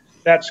Change,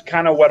 that's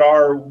kind of what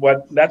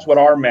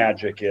our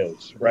magic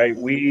is, right?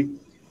 We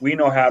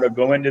know how to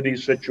go into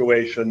these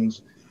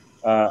situations,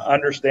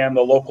 understand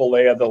the local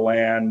lay of the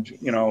land,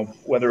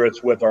 whether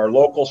it's with our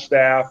local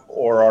staff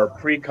or our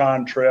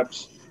pre-con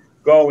trips,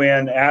 go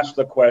in, ask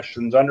the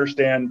questions,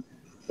 understand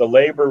the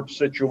labor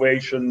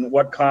situation,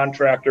 what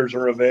contractors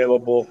are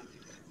available,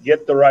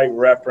 get the right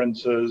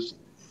references.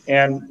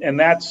 And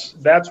that's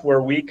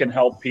where we can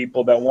help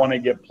people that want to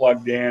get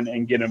plugged in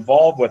and get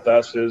involved with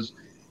us, is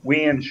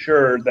we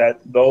ensure that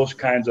those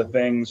kinds of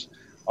things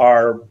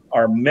are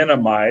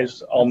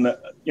minimized.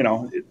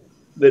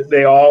 That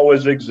they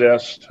always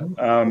exist,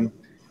 and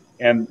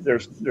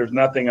there's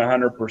nothing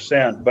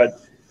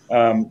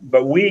 100%.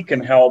 But we can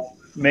help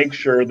make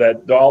sure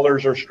that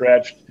dollars are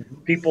stretched,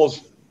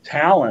 people's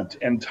talent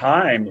and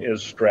time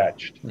is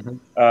stretched, and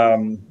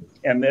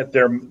that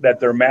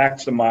they're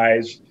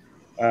maximized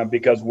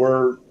because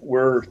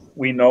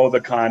we know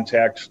the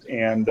context,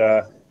 and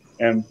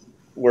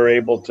we're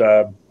able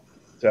to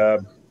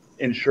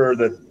ensure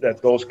that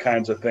those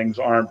kinds of things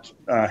aren't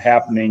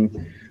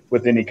happening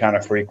with any kind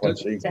of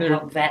frequency. To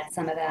help vet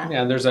some of that.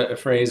 Yeah, there's a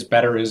phrase,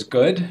 better is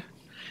good.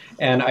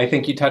 And I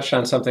think you touched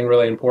on something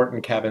really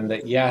important, Kevin,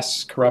 that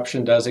yes,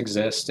 corruption does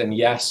exist, and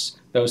yes,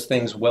 those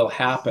things will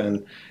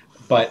happen,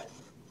 but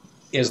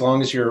as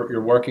long as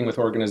you're working with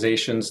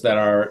organizations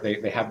that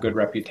they have good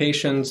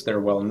reputations, they're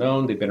well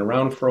known, they've been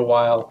around for a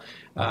while,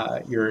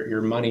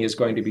 your money is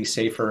going to be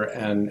safer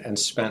and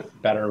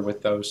spent better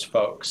with those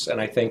folks.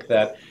 And I think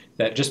that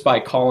just by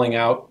calling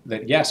out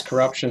that yes,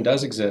 corruption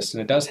does exist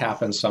and it does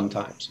happen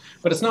sometimes,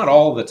 but it's not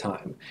all the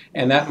time.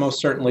 And that most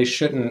certainly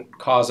shouldn't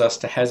cause us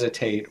to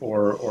hesitate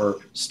or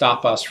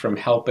stop us from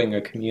helping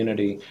a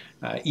community,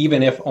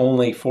 even if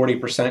only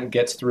 40%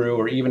 gets through,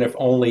 or even if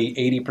only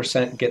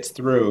 80% gets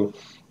through.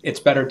 It's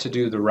better to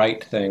do the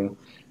right thing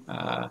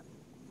in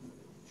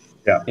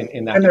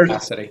that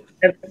capacity.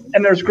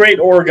 And there's great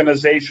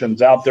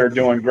organizations out there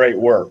doing great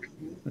work,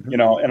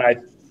 and I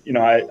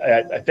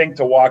think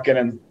to walk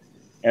in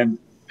and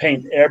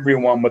paint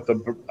everyone with a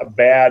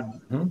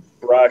bad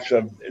brush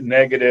of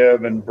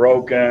negative and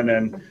broken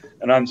and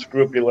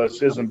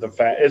unscrupulous isn't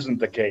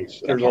the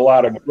case. There's a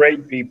lot of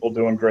great people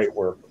doing great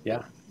work.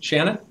 Yeah.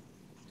 Shannon?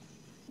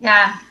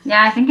 Yeah,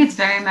 I think it's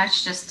very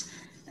much just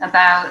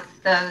about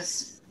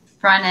those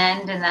front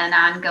end and then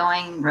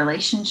ongoing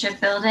relationship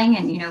building.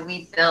 And,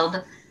 we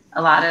build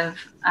a lot of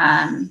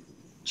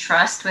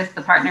trust with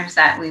the partners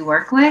that we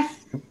work with.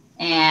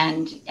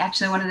 And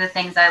actually, one of the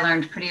things I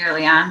learned pretty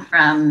early on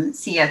from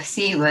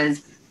CFC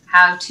was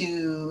how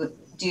to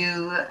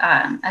do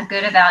a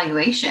good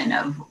evaluation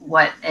of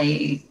what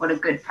a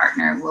good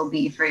partner will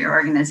be for your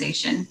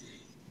organization.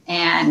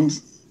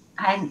 And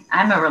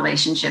I'm a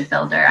relationship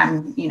builder.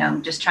 I'm,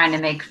 just trying to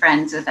make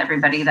friends with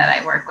everybody that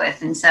I work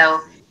with. And so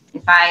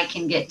if I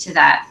can get to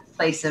that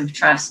place of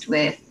trust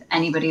with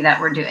anybody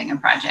that we're doing a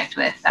project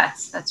with,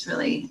 that's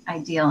really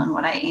ideal and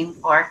what I aim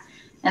for.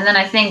 And then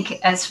I think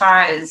as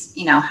far as,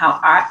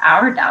 how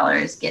our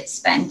dollars get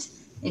spent,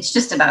 it's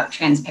just about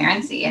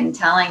transparency and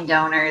telling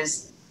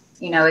donors,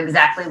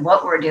 exactly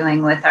what we're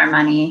doing with our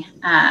money.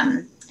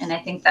 And I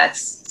think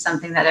that's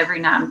something that every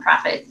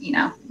nonprofit,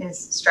 is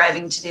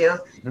striving to do.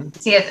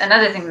 See,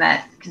 another thing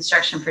that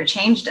Construction for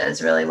Change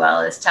does really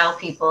well is tell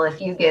people,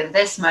 if you give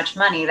this much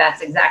money,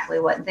 that's exactly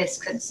what this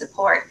could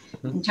support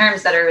in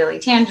terms that are really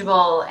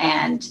tangible,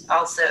 and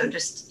also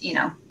just,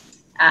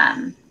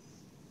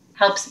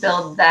 helps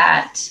build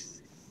that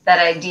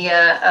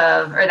idea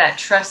of, or that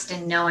trust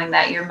in knowing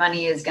that your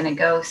money is going to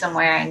go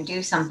somewhere and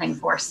do something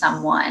for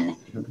someone.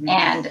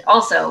 And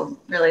also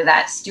really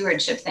that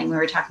stewardship thing we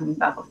were talking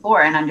about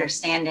before, and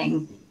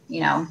understanding,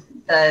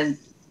 the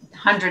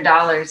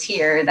 $100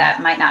 here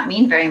that might not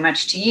mean very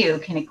much to you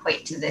can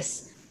equate to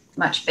this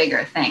much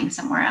bigger thing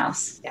somewhere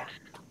else. Yeah,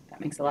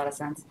 that makes a lot of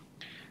sense.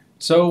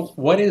 So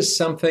what is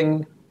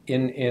something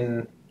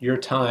in your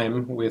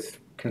time with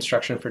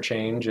Construction for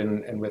Change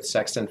and with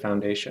Sextant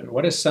Foundation,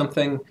 what is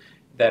something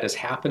that has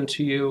happened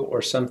to you,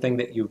 or something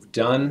that you've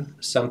done,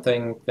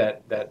 something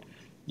that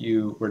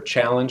you were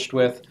challenged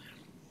with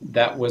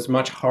that was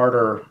much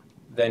harder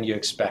than you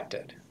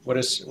expected? What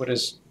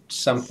is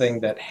something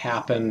that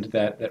happened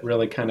that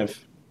really kind of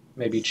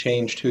maybe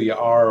changed who you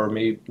are, or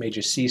made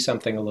you see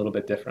something a little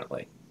bit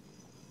differently?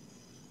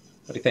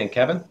 What do you think,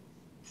 Kevin?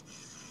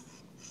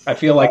 I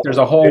feel like there's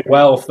a whole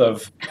wealth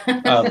of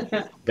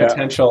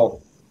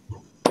potential.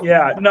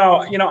 Yeah,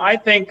 no, I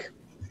think,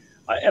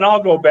 and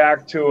I'll go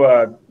back to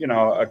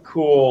a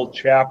cool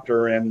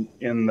chapter in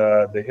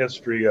the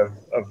history of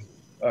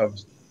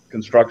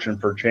Construction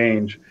for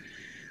Change.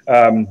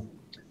 A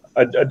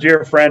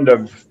dear friend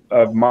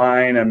of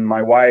mine and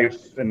my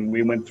wife, and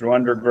we went through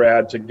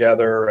undergrad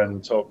together,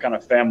 and so kind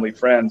of family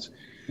friends.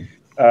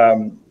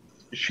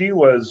 She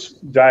was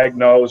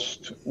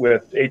diagnosed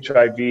with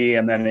HIV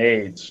and then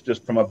AIDS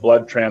just from a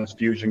blood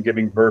transfusion,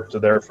 giving birth to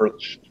their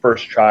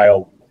first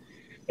child.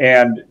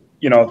 And,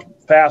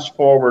 fast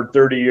forward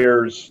 30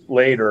 years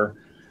later,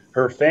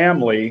 her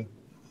family,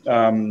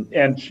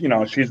 and,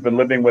 she's been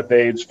living with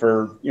AIDS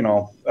for,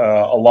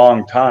 a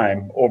long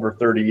time, over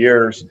 30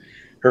 years.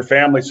 Her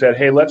family said,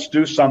 hey, let's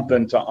do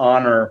something to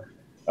honor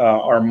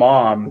our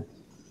mom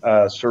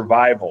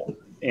survival.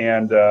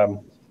 And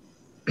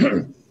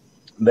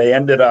they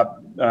ended up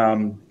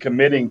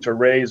committing to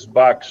raise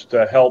bucks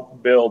to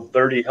help build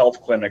 30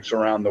 health clinics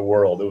around the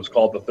world. It was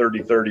called the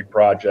 30/30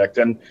 Project.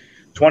 And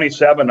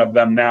 27 of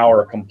them now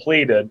are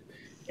completed,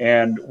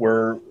 and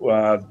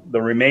the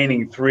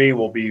remaining 3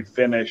 will be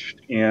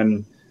finished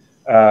in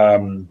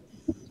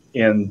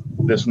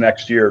this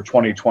next year,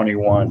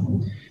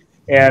 2021.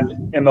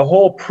 And the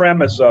whole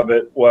premise of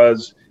it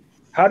was,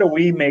 how do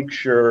we make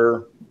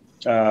sure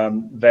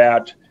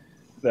that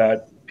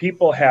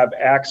people have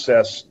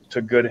access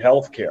to good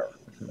health care?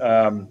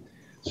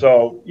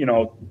 So,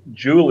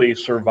 Julie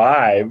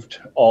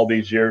survived all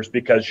these years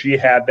because she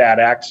had that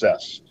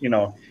access.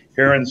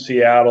 Here in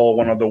Seattle,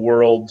 one of the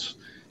world's,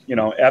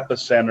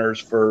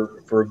 epicenters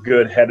for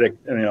good headache,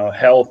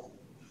 health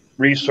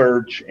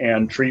research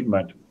and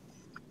treatment.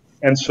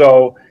 And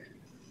so,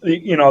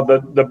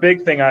 the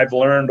big thing I've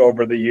learned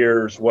over the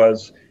years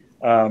was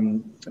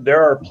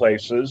there are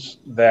places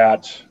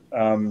that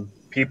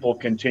people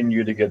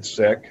continue to get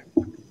sick.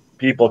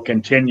 People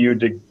continue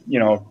to,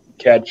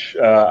 catch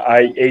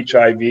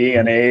HIV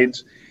and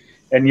AIDS,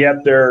 and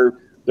yet they're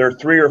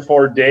 3 or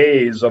 4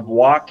 days of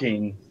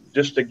walking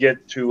just to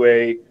get to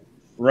a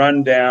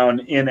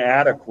rundown,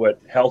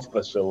 inadequate health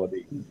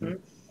facility.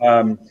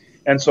 Mm-hmm.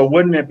 And so,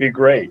 wouldn't it be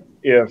great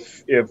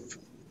if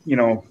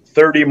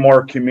 30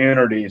 more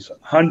communities,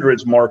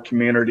 hundreds more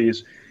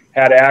communities,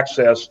 had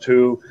access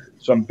to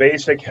some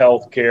basic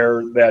health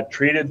care that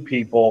treated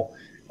people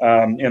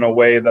in a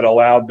way that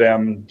allowed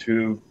them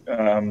to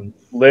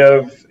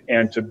live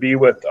and to be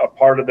with a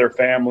part of their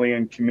family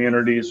and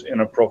communities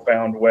in a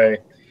profound way.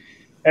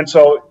 And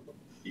so,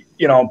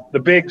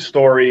 the big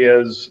story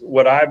is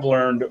what I've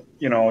learned,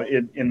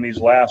 in these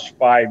last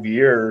 5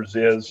 years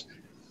is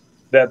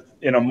that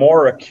in a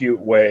more acute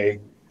way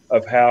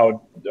of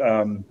how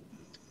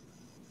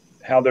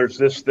there's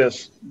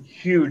this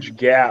huge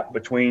gap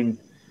between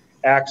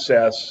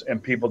access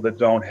and people that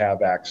don't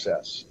have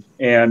access.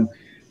 And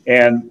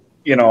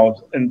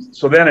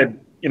so then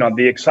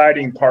the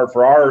exciting part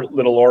for our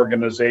little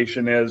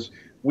organization is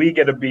we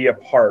get to be a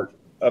part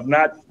of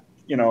not,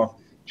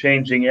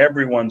 changing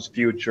everyone's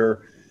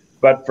future,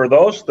 but for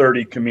those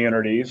 30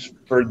 communities,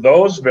 for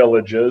those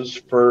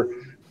villages, for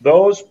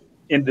those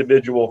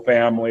individual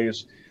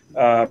families,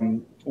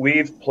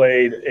 we've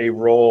played a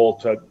role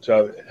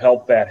to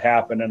help that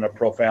happen in a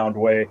profound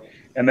way.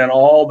 And then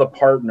all the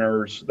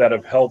partners that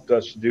have helped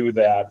us do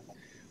that,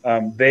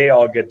 they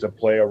all get to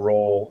play a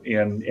role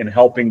in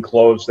helping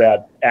close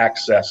that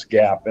access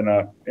gap in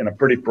a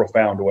pretty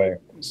profound way.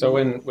 So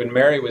when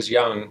Mary was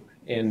young,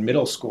 in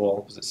middle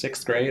school, was it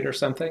 6th grade or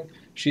something,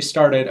 she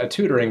started a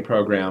tutoring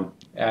program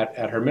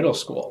at her middle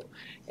school,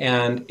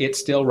 and it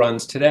still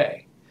runs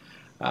today.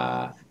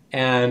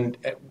 And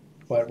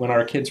when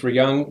our kids were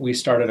young, we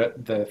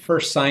started the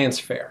first science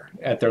fair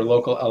at their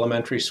local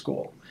elementary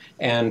school,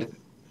 and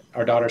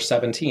our daughter's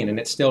 17, and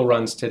it still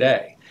runs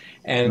today.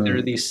 And there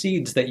are these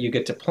seeds that you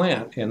get to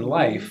plant in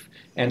life,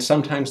 and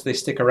sometimes they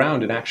stick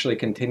around and actually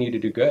continue to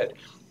do good.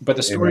 But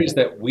the stories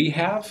that we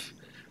have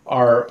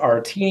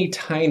are teeny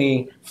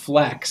tiny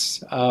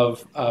flecks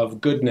of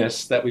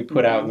goodness that we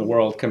put out in the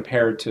world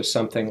compared to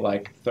something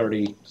like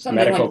 30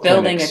 medical like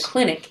building clinics. A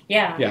clinic.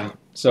 Yeah. Yeah.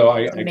 So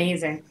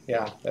amazing.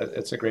 Yeah,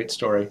 it's a great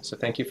story. So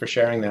thank you for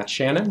sharing that.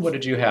 Shannon, what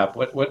did you have?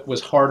 What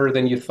was harder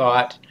than you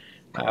thought?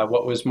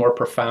 What was more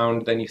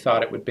profound than you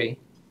thought it would be?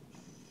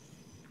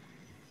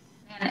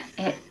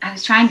 And I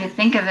was trying to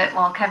think of it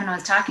while Kevin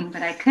was talking,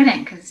 but I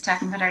couldn't because he's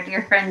talking about our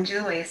dear friend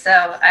Julie. So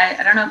I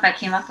don't know if I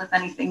came up with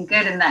anything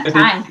good in that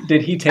time.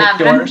 Did he take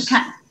yours? No.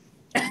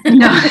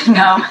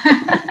 No,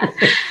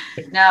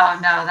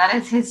 that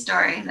is his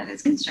story. That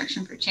is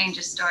Construction for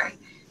Change's story.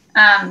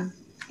 And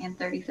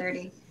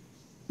 3030.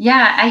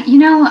 Yeah,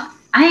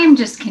 I am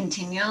just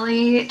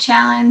continually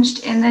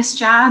challenged in this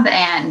job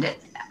and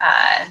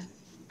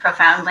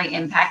profoundly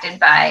impacted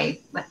by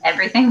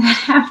everything that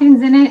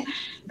happens in it.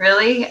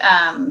 Really,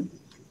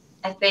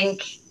 I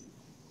think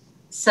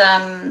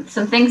some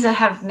things that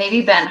have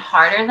maybe been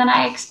harder than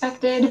I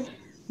expected.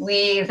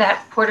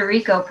 That Puerto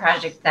Rico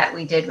project that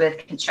we did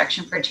with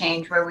Construction for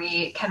Change, where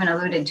Kevin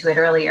alluded to it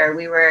earlier,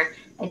 we were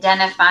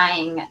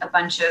identifying a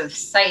bunch of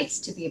sites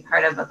to be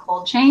part of a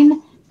cold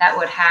chain that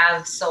would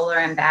have solar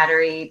and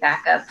battery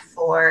backup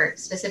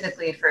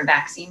specifically for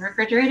vaccine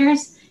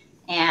refrigerators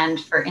and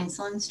for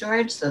insulin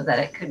storage so that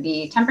it could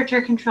be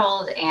temperature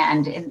controlled.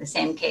 And in the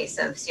same case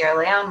of Sierra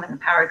Leone, when the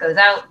power goes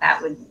out,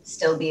 that would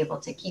still be able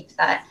to keep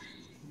that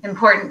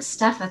important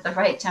stuff at the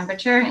right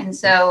temperature. And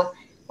so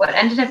what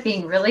ended up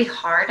being really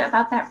hard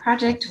about that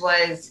project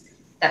was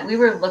that we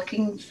were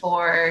looking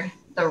for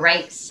the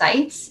right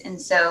sites.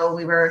 And so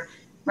we were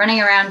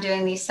running around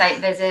doing these site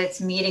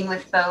visits, meeting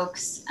with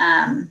folks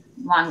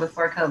long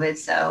before COVID.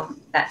 So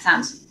that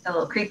sounds a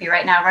little creepy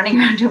right now, running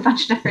around to a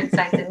bunch of different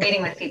sites and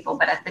meeting with people.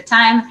 But at the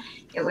time,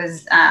 it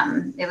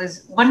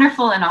was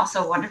wonderful and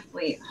also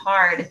wonderfully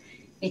hard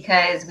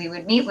because we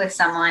would meet with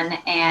someone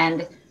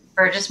and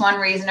for just one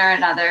reason or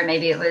another,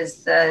 maybe it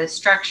was the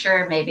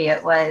structure, maybe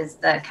it was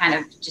the kind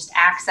of just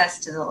access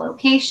to the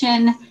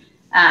location,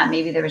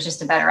 maybe there was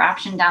just a better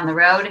option down the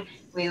road.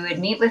 We would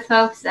meet with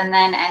folks and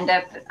then end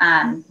up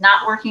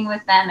not working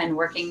with them and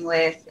working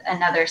with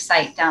another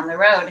site down the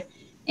road.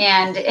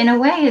 And in a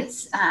way,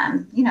 it's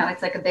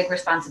it's like a big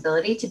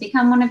responsibility to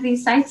become one of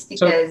these sites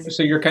because.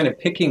 So you're kind of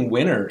picking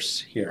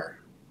winners here.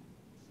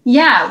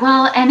 Yeah,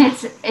 well, and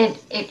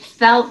it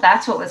felt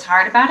that's what was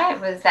hard about it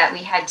was that we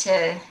had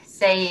to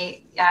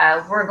say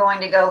we're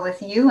going to go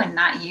with you and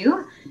not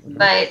you,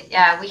 but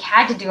we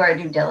had to do our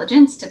due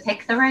diligence to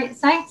pick the right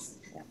sites.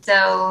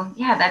 So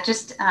yeah, that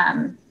just.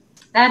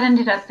 That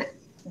ended up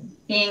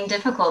being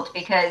difficult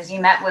because you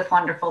met with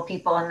wonderful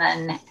people and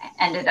then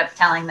ended up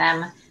telling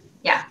them,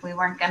 yeah, we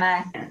weren't going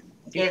to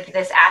give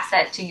this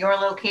asset to your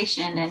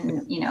location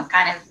and,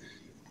 kind of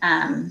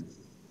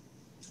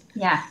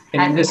Yeah,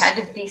 And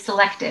had to be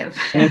selective.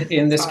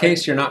 In this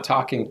case, you're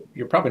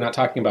probably not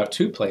talking about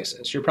two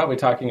places. You're probably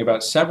talking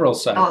about several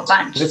sites. Oh, a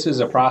bunch. This is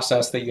a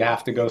process that you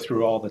have to go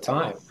through all the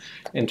time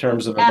in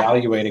terms of Yeah.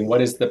 evaluating what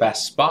is the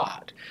best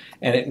spot.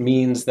 And it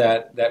means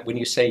that when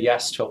you say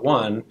yes to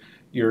one,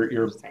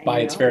 you're by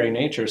its very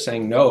nature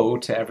saying no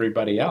to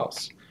everybody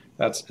else.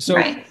 That's so.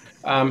 Right.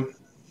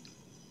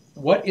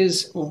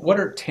 What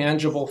are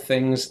tangible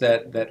things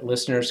that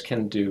listeners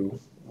can do?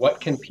 What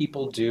can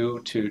people do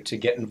to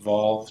get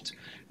involved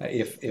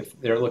if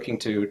they're looking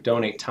to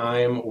donate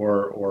time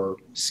or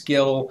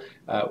skill?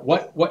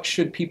 What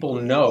should people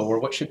know, or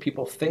what should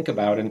people think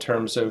about in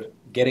terms of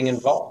getting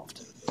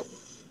involved?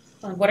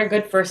 What are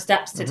good first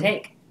steps to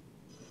take?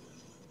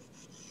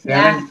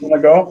 Shannon, you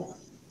want to go?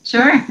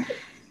 Sure.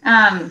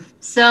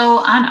 So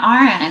on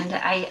our end,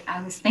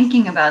 I was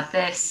thinking about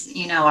this,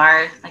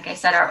 like I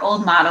said, our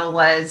old model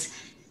was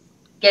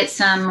get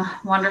some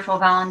wonderful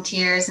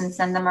volunteers and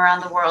send them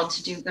around the world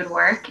to do good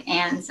work.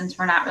 And since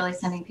we're not really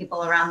sending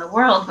people around the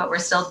world, but we're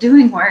still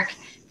doing work,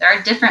 there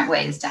are different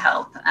ways to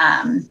help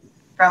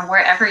from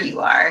wherever you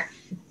are.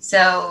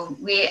 So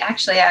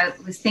I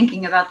was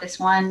thinking about this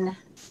one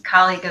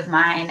colleague of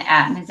mine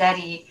at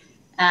Mazzetti,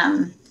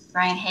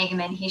 Brian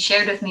Hageman. He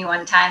shared with me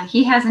one time,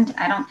 he hasn't,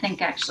 I don't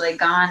think, actually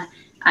gone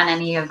on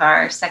any of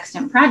our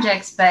Sextant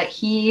projects, but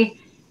he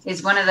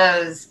is one of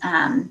those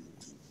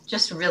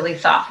just really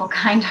thoughtful,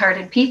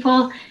 kind-hearted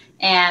people,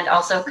 and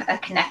also a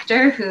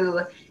connector who,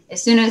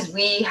 as soon as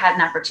we had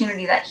an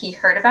opportunity that he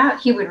heard about,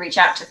 he would reach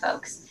out to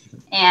folks.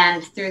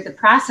 And through the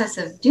process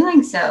of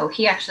doing so,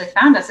 he actually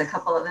found us a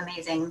couple of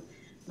amazing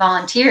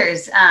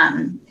volunteers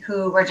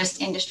who were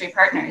just industry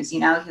partners. He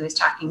was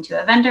talking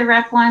to a vendor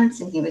rep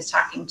once, and he was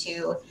talking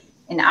to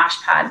an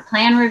OSHPD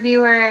plan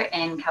reviewer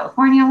in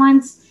California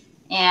once.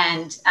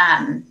 And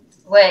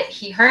what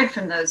he heard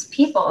from those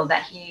people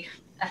that he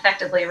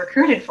effectively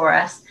recruited for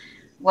us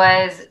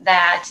was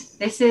that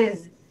this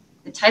is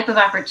the type of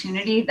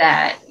opportunity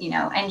that,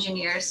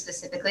 engineers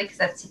specifically, because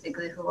that's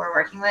typically who we're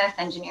working with,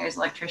 engineers,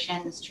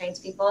 electricians,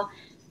 tradespeople,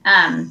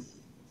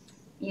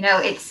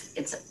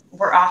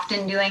 we're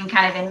often doing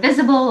kind of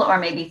invisible or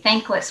maybe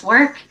thankless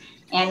work.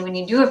 And when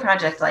you do a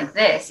project like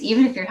this,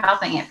 even if you're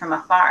helping it from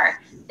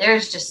afar,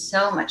 there's just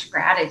so much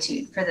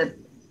gratitude for the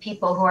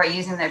people who are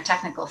using their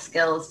technical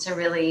skills to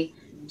really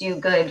do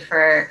good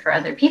for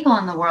other people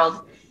in the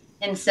world.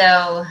 And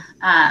so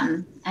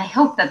I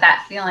hope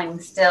that feeling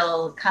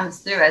still comes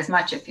through as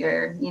much if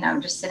you're,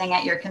 just sitting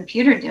at your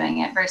computer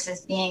doing it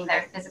versus being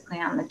there physically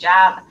on the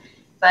job.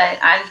 But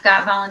I've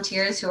got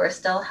volunteers who are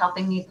still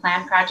helping me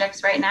plan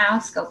projects right now,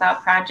 scope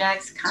out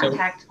projects,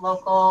 contact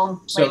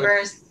local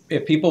laborers.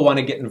 If people want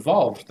to get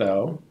involved,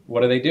 though,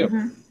 what do they do?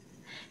 Mm-hmm.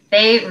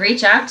 They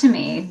reach out to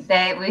me.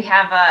 We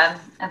have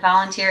a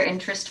volunteer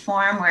interest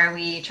form where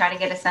we try to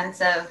get a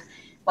sense of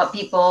what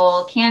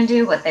people can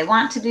do, what they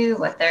want to do,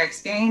 what their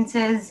experience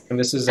is. And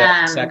this is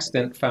at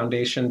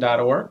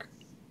sextantfoundation.org?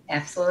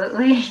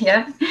 Absolutely,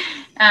 yep.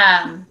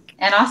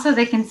 And also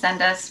they can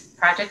send us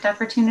project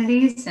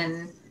opportunities,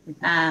 and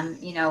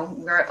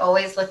we're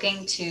always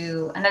looking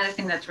to, another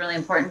thing that's really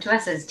important to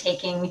us is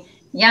taking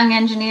young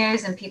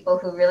engineers and people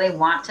who really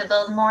want to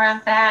build more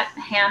of that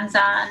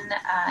hands-on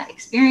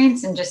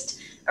experience and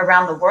just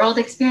around the world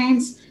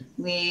experience.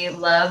 We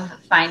love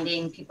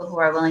finding people who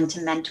are willing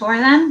to mentor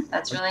them.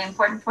 That's really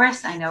important for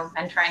us. I know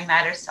mentoring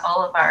matters to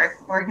all of our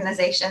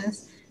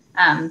organizations.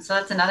 So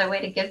that's another way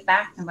to give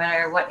back, no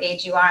matter what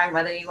age you are and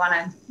whether you want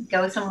to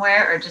go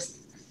somewhere or just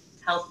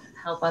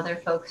help other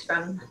folks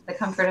from the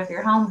comfort of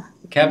your home.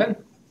 Kevin,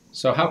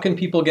 so how can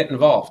people get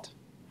involved?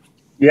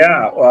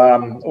 Yeah,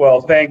 well,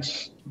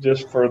 thanks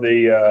just for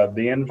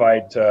the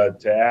invite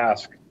to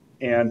ask.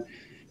 And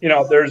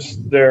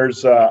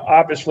there's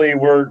obviously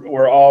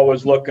we're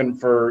always looking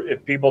for,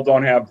 if people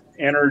don't have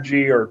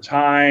energy or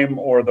time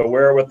or the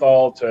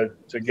wherewithal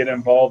to get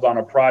involved on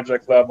a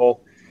project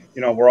level,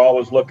 we're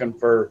always looking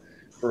for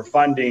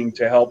funding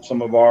to help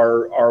some of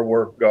our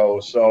work go.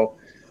 So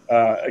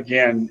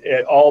again,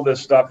 all this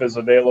stuff is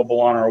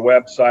available on our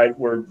website.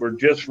 We're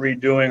just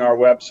redoing our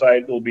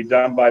website. It'll be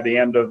done by the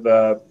end of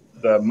the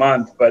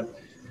month, but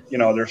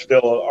there's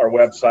still, our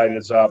website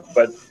is up.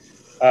 But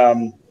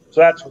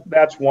so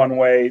that's one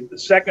way. The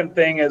second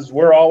thing is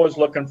we're always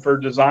looking for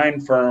design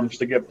firms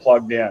to get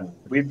plugged in.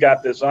 We've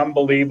got this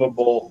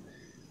unbelievable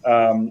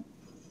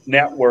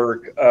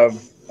network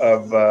of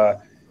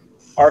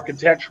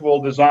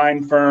architectural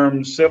design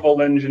firms,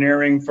 civil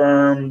engineering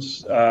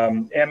firms,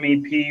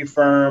 MEP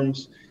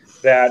firms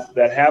that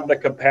have the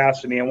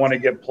capacity and want to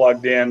get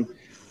plugged in.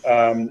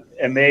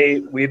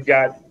 And we've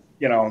got,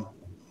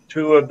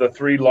 two of the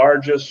three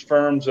largest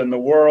firms in the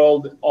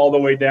world, all the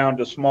way down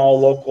to small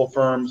local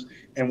firms,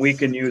 and we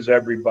can use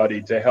everybody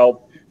to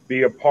help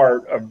be a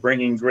part of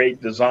bringing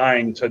great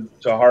design to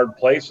hard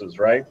places,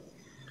 right?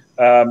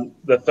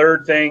 The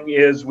third thing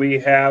is we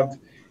have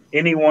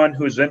anyone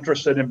who's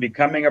interested in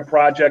becoming a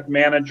project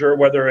manager,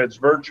 whether it's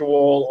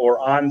virtual or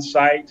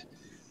on-site.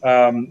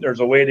 There's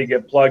a way to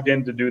get plugged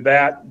in to do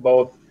that,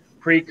 both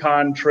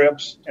pre-con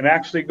trips, and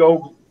actually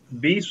go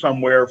be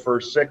somewhere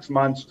for 6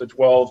 months to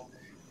 12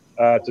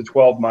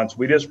 months.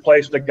 We just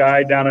placed a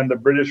guy down in the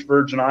British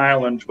Virgin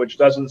Islands, which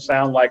doesn't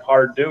sound like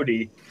hard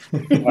duty,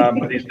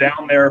 but he's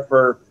down there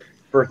for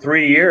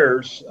 3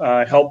 years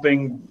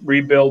helping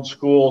rebuild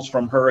schools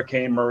from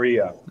Hurricane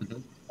Maria.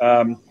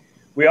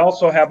 We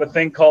also have a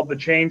thing called the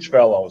Change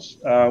Fellows.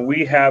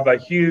 We have a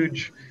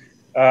huge,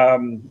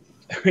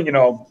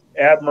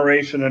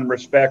 admiration and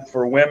respect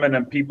for women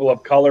and people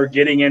of color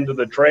getting into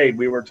the trade.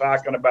 We were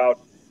talking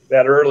about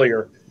that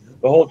earlier.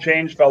 The whole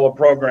Change Fellow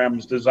program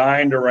is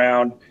designed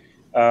around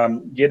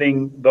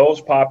getting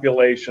those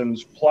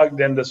populations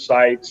plugged into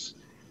sites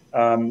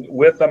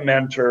with a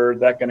mentor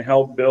that can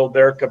help build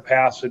their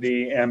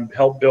capacity and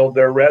help build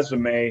their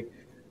resume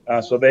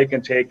so they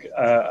can take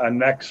a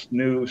next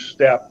new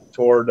step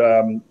toward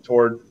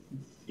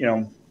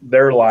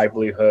their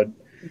livelihood.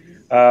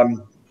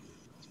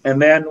 And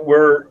then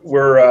we're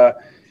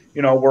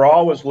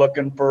always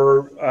looking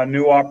for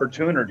new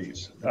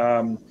opportunities.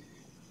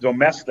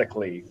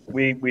 Domestically,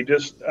 we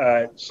just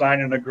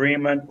signed an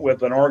agreement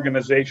with an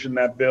organization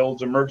that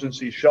builds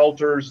emergency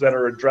shelters that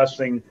are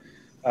addressing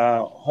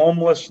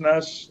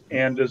homelessness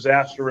and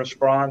disaster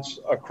response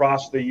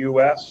across the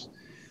U.S.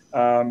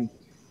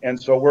 And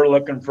so we're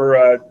looking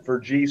for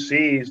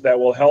GCs that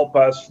will help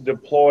us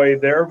deploy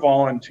their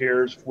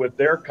volunteers with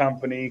their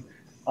company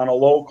on a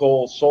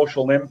local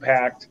social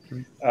impact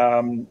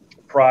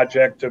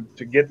project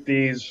to get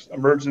these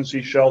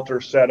emergency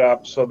shelters set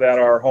up so that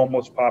our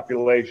homeless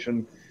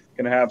population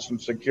can have some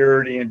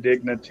security and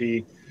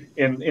dignity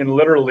in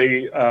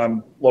literally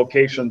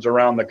locations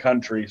around the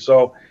country.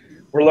 So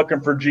we're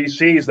looking for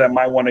GCs that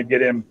might want to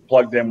get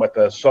plugged in with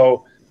us.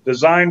 So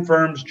design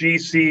firms,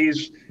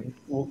 GCs,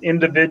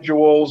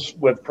 individuals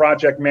with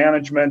project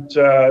management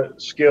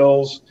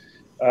skills,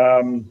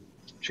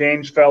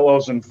 Change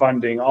Fellows and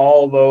funding,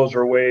 all those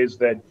are ways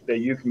that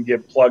you can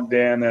get plugged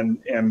in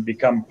and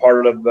become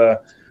part of the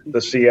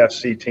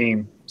CFC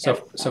team. So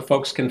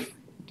folks can,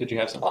 did you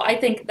have something? Well, I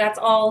think that's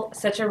all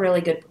such a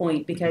really good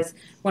point, because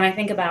when I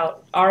think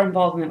about our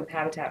involvement with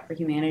Habitat for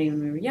Humanity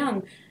when we were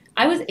young,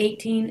 I was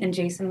 18 and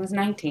Jason was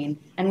 19,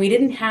 and we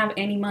didn't have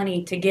any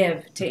money to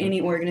give to any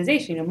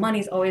organization.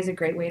 Money's always a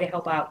great way to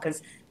help out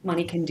because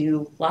money can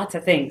do lots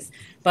of things.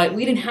 But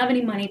we didn't have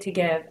any money to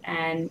give,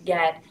 and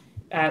yet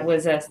it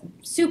was a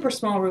super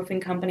small roofing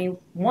company,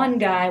 one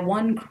guy,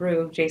 one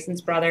crew,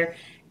 Jason's brother,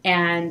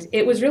 and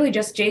it was really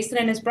just Jason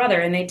and his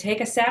brother, and they'd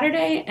take a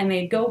Saturday and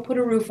they'd go put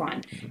a roof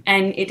on,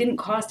 and it didn't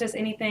cost us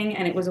anything,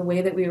 and it was a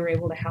way that we were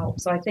able to help.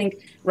 So I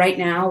think right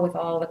now, with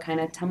all the kind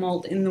of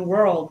tumult in the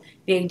world,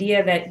 the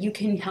idea that you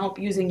can help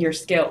using your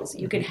skills,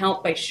 you can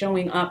help by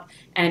showing up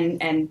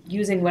and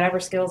using whatever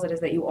skills it is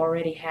that you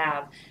already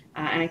have.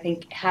 And I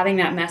think having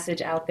that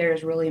message out there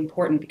is really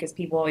important, because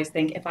people always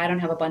think, if I don't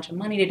have a bunch of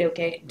money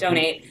to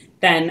donate,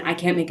 then I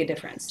can't make a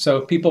difference. So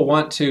if people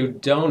want to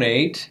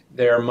donate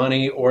their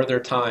money or their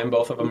time,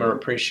 both of them are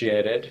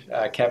appreciated.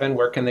 Kevin,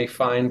 where can they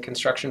find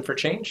Construction for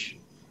Change?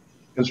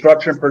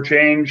 Construction for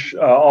Change,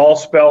 all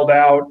spelled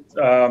out.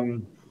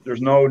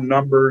 There's no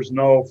numbers,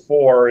 no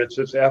for. It's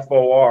just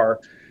FOR.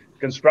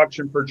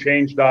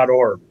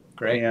 Constructionforchange.org.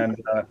 Great.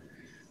 And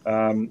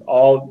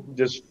all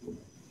just,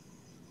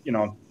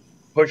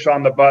 push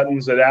on the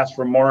buttons that ask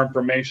for more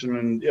information,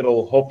 and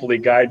it'll hopefully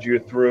guide you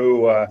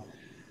through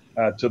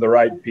to the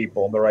right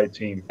people, the right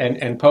team.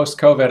 And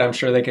post-COVID, I'm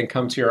sure they can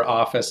come to your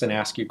office and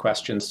ask you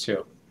questions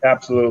too.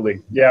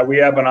 Absolutely. Yeah, we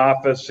have an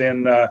office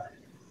in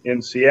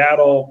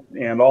Seattle,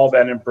 and all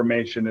that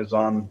information is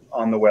on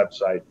the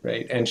website.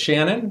 Great. And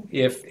Shannon,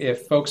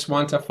 if folks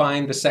want to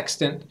find the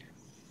Sextant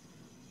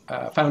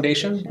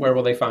Foundation, where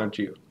will they find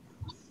you?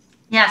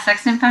 Yeah,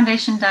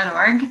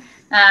 sextantfoundation.org.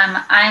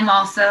 I'm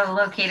also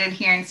located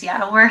here in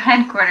Seattle. We're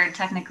headquartered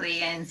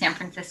technically in San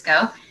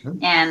Francisco,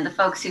 and the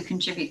folks who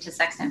contribute to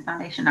Sextant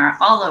Foundation are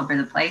all over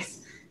the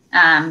place.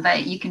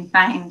 But you can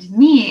find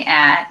me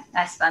at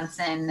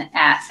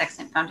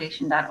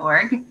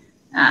sbunsen@sextantfoundation.org,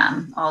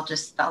 all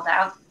just spelled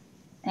out.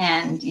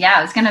 And yeah,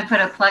 I was going to put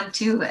a plug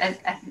too.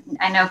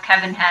 I know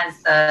Kevin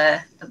has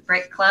the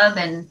Brick Club,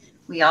 and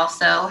we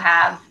also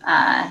have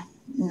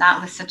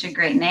not with such a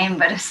great name,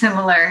 but a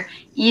similar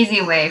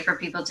easy way for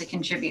people to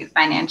contribute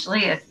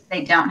financially if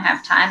they don't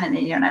have time and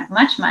they don't have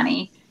much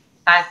money.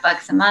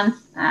 $5 a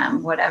month,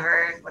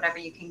 whatever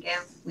you can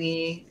give.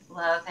 We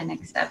love and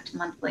accept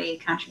monthly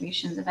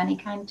contributions of any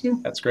kind too.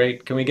 That's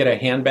great. Can we get a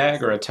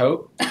handbag or a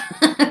tote?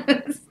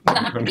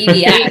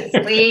 Yes,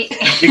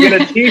 you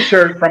get a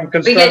T-shirt from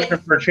Construction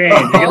for Change.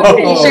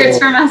 T-shirts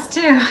from us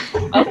too.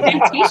 Okay,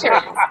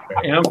 T-shirts.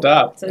 Amped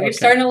up. So you're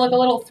starting to look a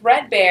little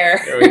threadbare.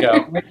 There we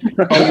go.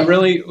 Well,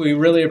 we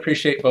really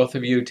appreciate both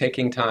of you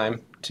taking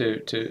time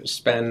to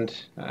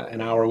spend an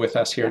hour with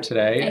us here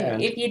today.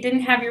 And if you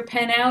didn't have your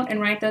pen out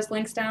and write those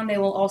links down, they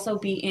will also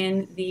be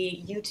in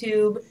the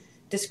YouTube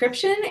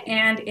description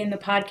and in the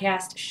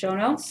podcast show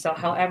notes. So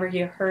however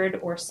you heard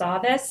or saw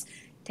this,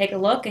 take a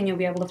look and you'll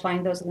be able to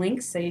find those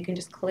links, so you can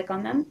just click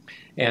on them.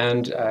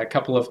 And a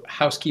couple of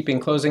housekeeping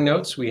closing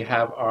notes. We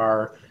have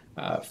our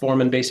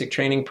Foreman Basic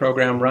Training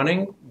Program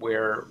running.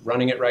 We're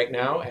running it right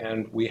now,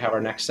 and we have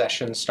our next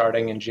session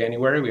starting in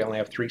January. We only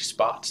have 3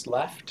 spots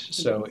left.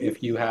 So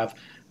if you have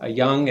a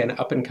young and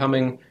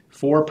up-and-coming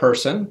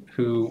 4-person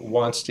who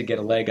wants to get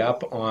a leg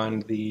up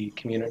on the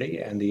community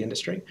and the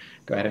industry,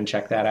 go ahead and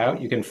check that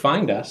out. You can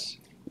find us.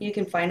 You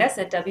can find us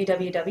at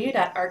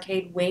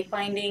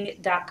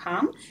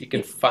www.arcadewayfinding.com. You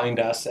can find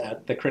us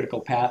at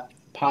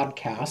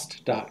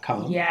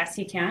thecriticalpathpodcast.com. Yes,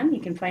 you can.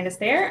 You can find us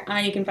there.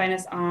 You can find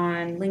us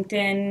on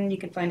LinkedIn. You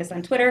can find us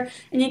on Twitter.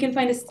 And you can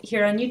find us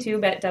here on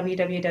YouTube at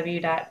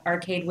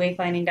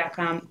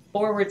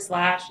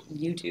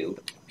www.arcadewayfinding.com/YouTube.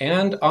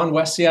 And on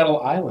West Seattle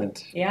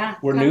Island. Yeah.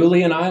 We're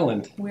newly an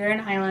island. We're an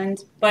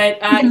island.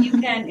 But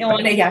you can,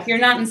 if you're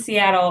not in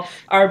Seattle,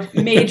 our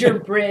major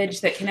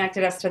bridge that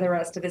connected us to the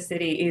rest of the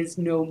city is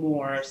no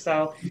more.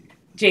 So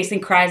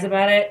Jason cries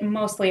about it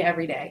mostly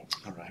every day.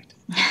 All right.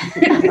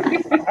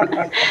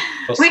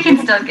 We can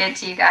still get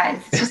to you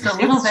guys. It's just a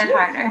little bit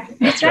harder.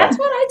 That's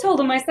what I told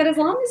him. I said, as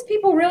long as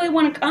people really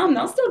want to come,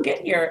 they'll still get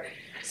here.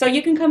 So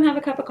you can come have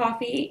a cup of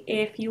coffee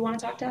if you want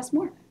to talk to us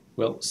more.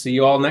 We'll see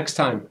you all next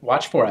time.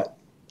 Watch for it.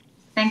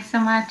 Thanks so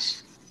much.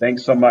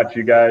 Thanks so much,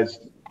 you guys.